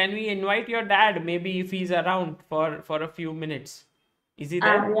we invite your dad, maybe if he's around for a few minutes? Is he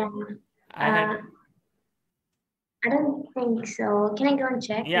there? Yeah. I don't think so. Can I go and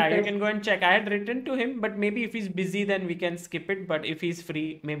check? Yeah, you can go and check. I had written to him, but maybe if he's busy, then we can skip it. But if he's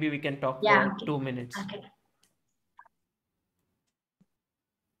free, maybe we can talk for 2 minutes. Okay.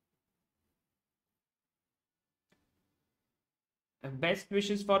 Best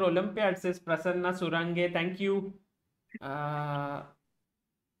wishes for Olympiad, says Prasanna Surange. Thank you.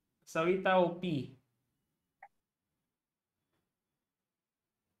 Savitha OP.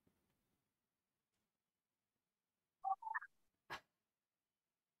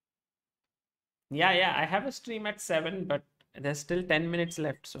 Yeah, I have a stream at 7, but there's still 10 minutes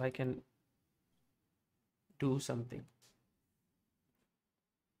left, so I can do something.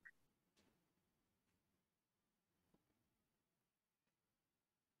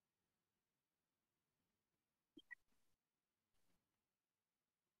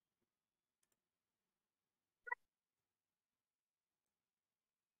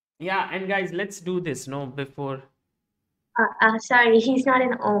 Yeah, and guys, let's do this, no, before. Sorry, he's not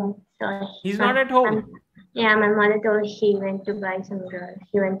in home. So He's my, not at um, home. yeah, my mother told he went to buy some groceries.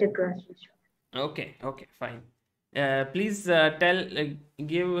 He went to grocery store. Okay, okay, fine. Please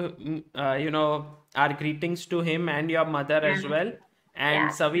give, our greetings to him and your mother Yeah, as well. And yeah,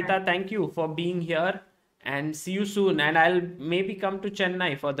 sure. Savita, thank you for being here and see you soon. And I'll maybe come to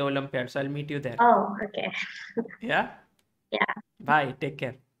Chennai for the Olympiad. So I'll meet you there. Oh, okay. Yeah. Yeah, Bye. Take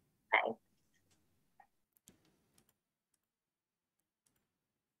care. bye.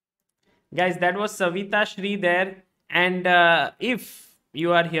 Guys, that was Savita Shri there. And if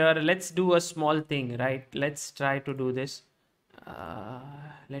you are here, let's do a small thing, right? Let's try to do this. Uh,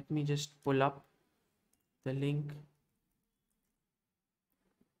 Let me just pull up the link.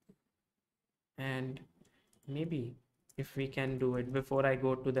 And maybe if we can do it before I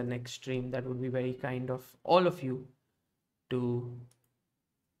go to the next stream, that would be very kind of all of you to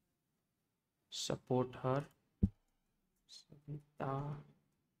support her. Savita.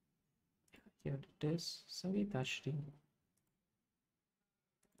 Here it is, Savita Shri.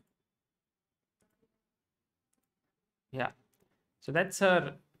 Yeah, so that's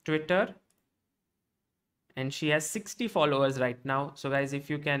her Twitter, and she has 60 followers right now. So guys, if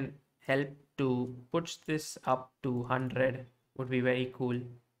you can help to push this up to 100, would be very cool.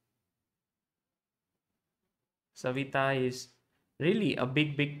 Savita is really a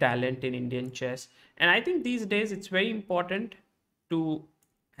big talent in Indian chess, and I think these days it's very important to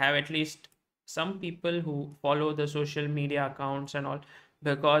have at least some people who follow the social media accounts and all,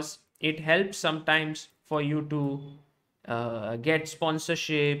 because it helps sometimes for you to get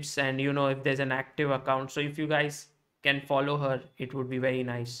sponsorships, and if there's an active account. So if you guys can follow her, it would be very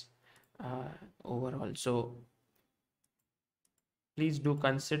nice overall. So please do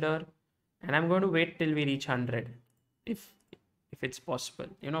consider, and I'm going to wait till we reach 100 if it's possible.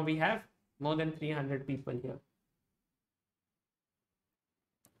 We have more than 300 people here.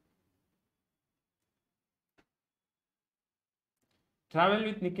 Travel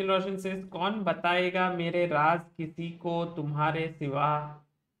with Nikhil रोशन से कौन बताएगा मेरे राज किसी को तुम्हारे सिवा,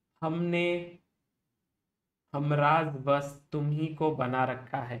 हमने हमराज बस तुम ही को बना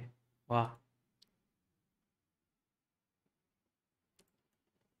रखा है. वाह.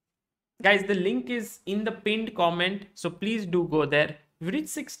 Guys, the link is in the pinned comment, so please do go there. We reached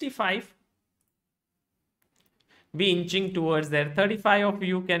 65. Be inching towards there. 35 of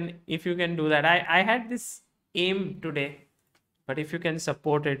you can, if you can do that. I had this aim today, but if you can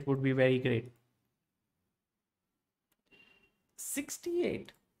support it, would be very great.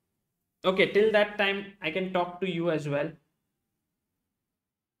 68. Okay, till that time, I can talk to you as well.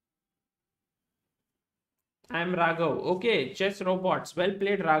 I'm Raghav. Okay, chess robots. Well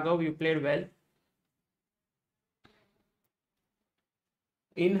played, Raghav. You played well.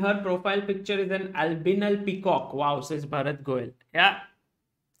 In her profile picture is an albinal peacock. Wow, says Bharat Goel. Yeah.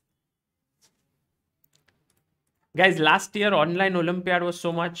 Guys, last year Online Olympiad was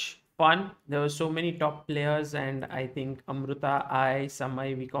so much fun. There were so many top players, and I think Amruta,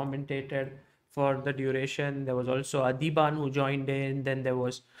 Samay, we commentated for the duration. There was also Adiban who joined in. Then there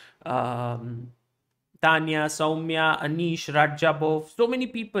was Tanya, Soumya, Anish, Rajabov. So many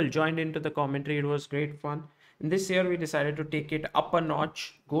people joined into the commentary. It was great fun. And this year we decided to take it up a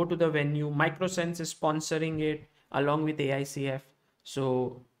notch, go to the venue. Microsense is sponsoring it along with AICF.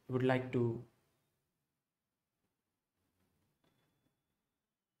 So we would like to...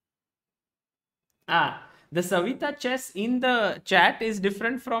 the Savita chess in the chat is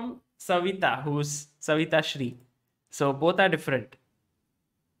different from Savita, who's Savita Shri. So both are different.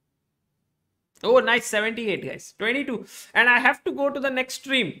 Oh, nice. 78, guys. 22. And I have to go to the next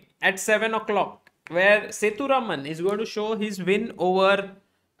stream at 7 o'clock, where Seturaman is going to show his win over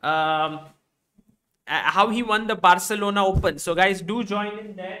how he won the Barcelona Open. So, guys, do join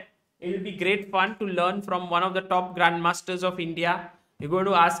in there. It will be great fun to learn from one of the top grandmasters of India. We're going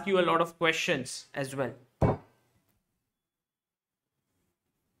to ask you a lot of questions as well.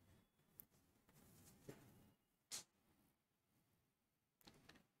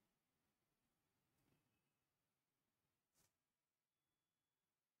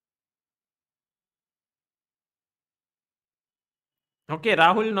 Okay,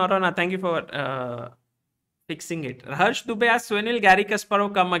 Rahul Norana, thank you for fixing it. Harsh Dubey asks, when will Gary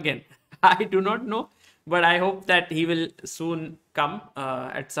Kasparov come again? I do not know, but I hope that he will soon come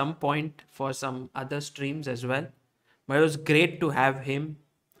at some point for some other streams as well. But it was great to have him.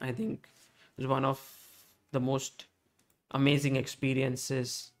 I think it was one of the most amazing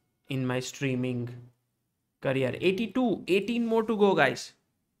experiences in my streaming career. 82, 18 more to go, guys.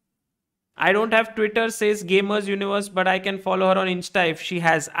 I don't have Twitter, says Gamers Universe, but I can follow her on Insta if she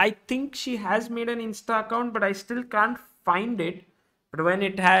has. I think she has made an Insta account, but I still can't find it. But when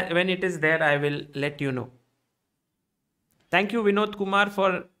it is there, I will let you know. Thank you, Vinod Kumar,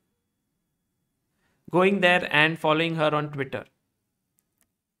 for going there and following her on Twitter.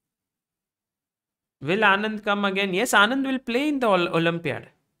 Will Anand come again? Yes, Anand will play in the Olympiad.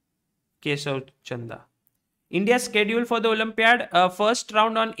 Kesav Chanda. India's schedule for the Olympiad, first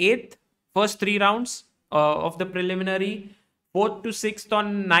round on 8th, first 3 rounds of the preliminary, 4th to 6th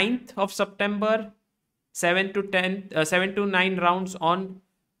on 9th of September, 7 to 10th, 7 to 9 rounds on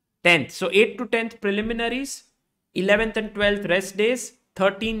 10th. So 8 to 10th preliminaries, 11th and 12th rest days,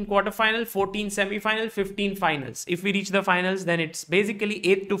 13 quarterfinal, 14 semi-final, 15 finals. If we reach the finals, then it's basically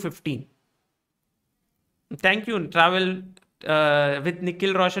 8 to 15. Thank you, Travel with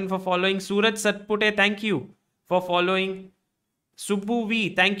Nikhil Roshan, for following. Suraj Satpute, thank you for following. Subbu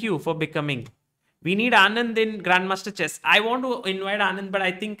V, thank you for becoming. We need Anand in Grandmaster Chess. I want to invite Anand, but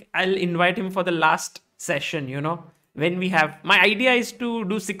I think I'll invite him for the last session, when we have... My idea is to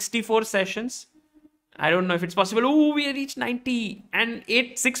do 64 sessions. I don't know if it's possible. Oh, we reached 90 and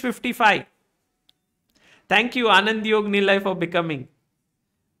 655. Thank you, Anand Yog Nilay, for becoming.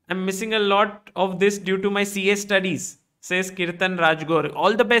 I'm missing a lot of this due to my CA studies, says Kirtan Rajgor.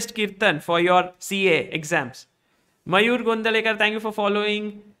 All the best, Kirtan, for your CA exams. Mayur Gondalekar, thank you for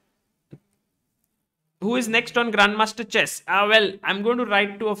following. Who is next on Grandmaster Chess? Well, I'm going to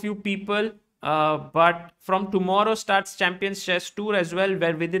write to a few people, but from tomorrow starts Champions Chess Tour as well,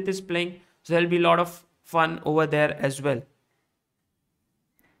 where Vidit is playing. So there'll be a lot of fun over there as well.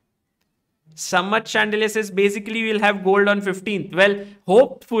 Samat Chandelier says, basically we'll have gold on 15th. Well,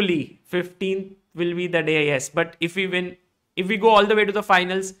 hopefully 15th will be the day, yes. But if we win, if we go all the way to the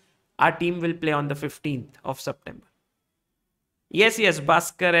finals, our team will play on the 15th of September. Yes,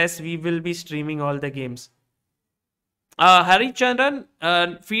 Bhaskar S, we will be streaming all the games. Hari Chandran,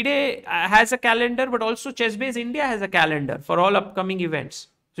 FIDE has a calendar, but also ChessBase India has a calendar for all upcoming events.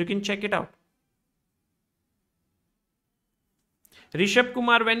 So you can check it out. Rishabh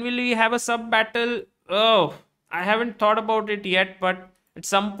Kumar, when will we have a sub battle? Oh, I haven't thought about it yet, but at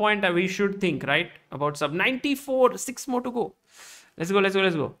some point we should think, right? About sub 94, 6 more to go. Let's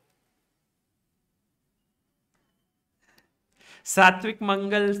go. Satvik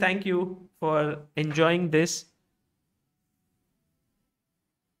Mangal, thank you for enjoying this.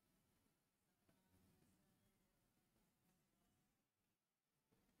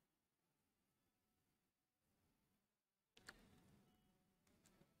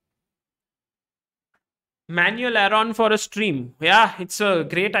 Manuel Aaron for a stream. Yeah, it's a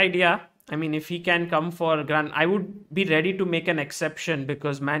great idea. I mean, if he can come for Grand, I would be ready to make an exception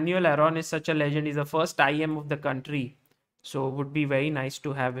because Manuel Aaron is such a legend. He's the first IM of the country. So it would be very nice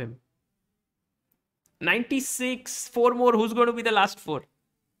to have him. 96, 4 more. Who's going to be the last 4?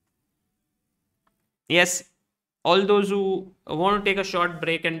 Yes, all those who want to take a short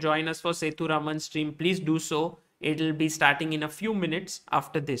break and join us for Setu Raman stream, please do so. It'll be starting in a few minutes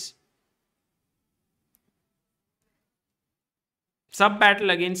after this. Sub battle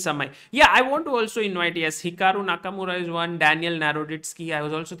against Samay. Yeah, I want to also invite, yes, Hikaru Nakamura is one, Daniel Naroditsky. I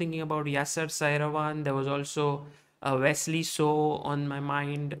was also thinking about Yasser Sairavan. There was also Wesley So on my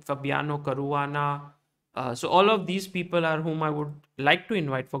mind, Fabiano Caruana. So all of these people are whom I would like to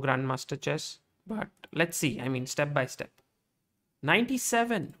invite for Grandmaster Chess. But let's see, I mean, step by step.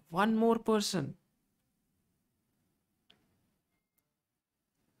 97, one more person.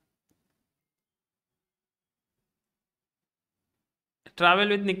 Travel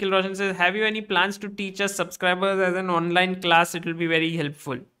with Nikhil Roshan says, have you any plans to teach us subscribers as an online class? It will be very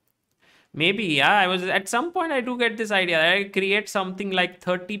helpful. Maybe, yeah. I was at some point I do get this idea. I create something like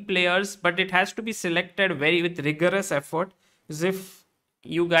 30 players, but it has to be selected with rigorous effort. As if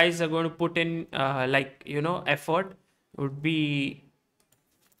you guys are going to put in effort, would be,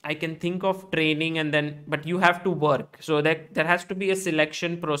 I can think of training and then, but you have to work. So that there has to be a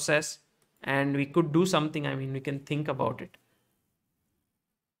selection process and we could do something. I mean, we can think about it.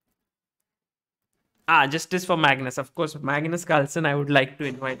 Justice for Magnus. Of course, Magnus Carlsen I would like to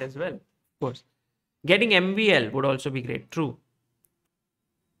invite as well. Of course. Getting MVL would also be great. True.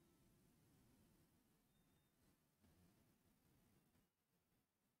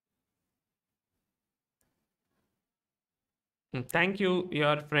 Thank you,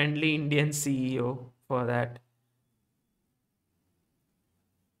 your friendly Indian CEO, for that.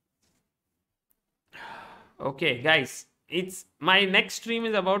 Okay, guys. It's my next stream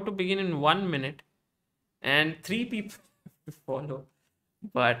is about to begin in 1 minute. And 3 people follow.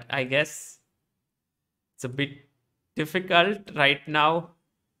 But I guess it's a bit difficult right now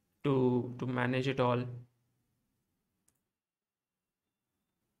to manage it all.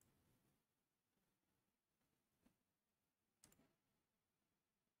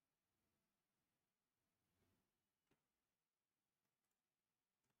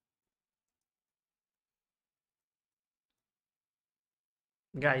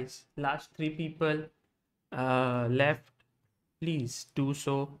 Guys, last 3 people left. Please do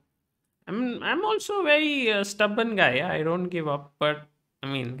so. I'm also a very stubborn guy. I don't give up. But I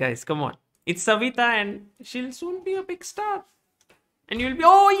mean, guys, come on. It's Savitha, and she'll soon be a big star. And you'll be,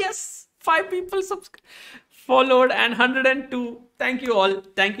 oh yes, 5 people followed and 102. Thank you all.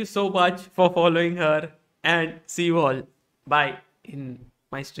 Thank you so much for following her. And see you all. Bye in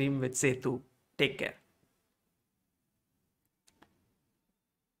my stream with Setu. Take care.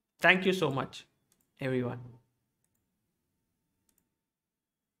 Thank you so much, everyone.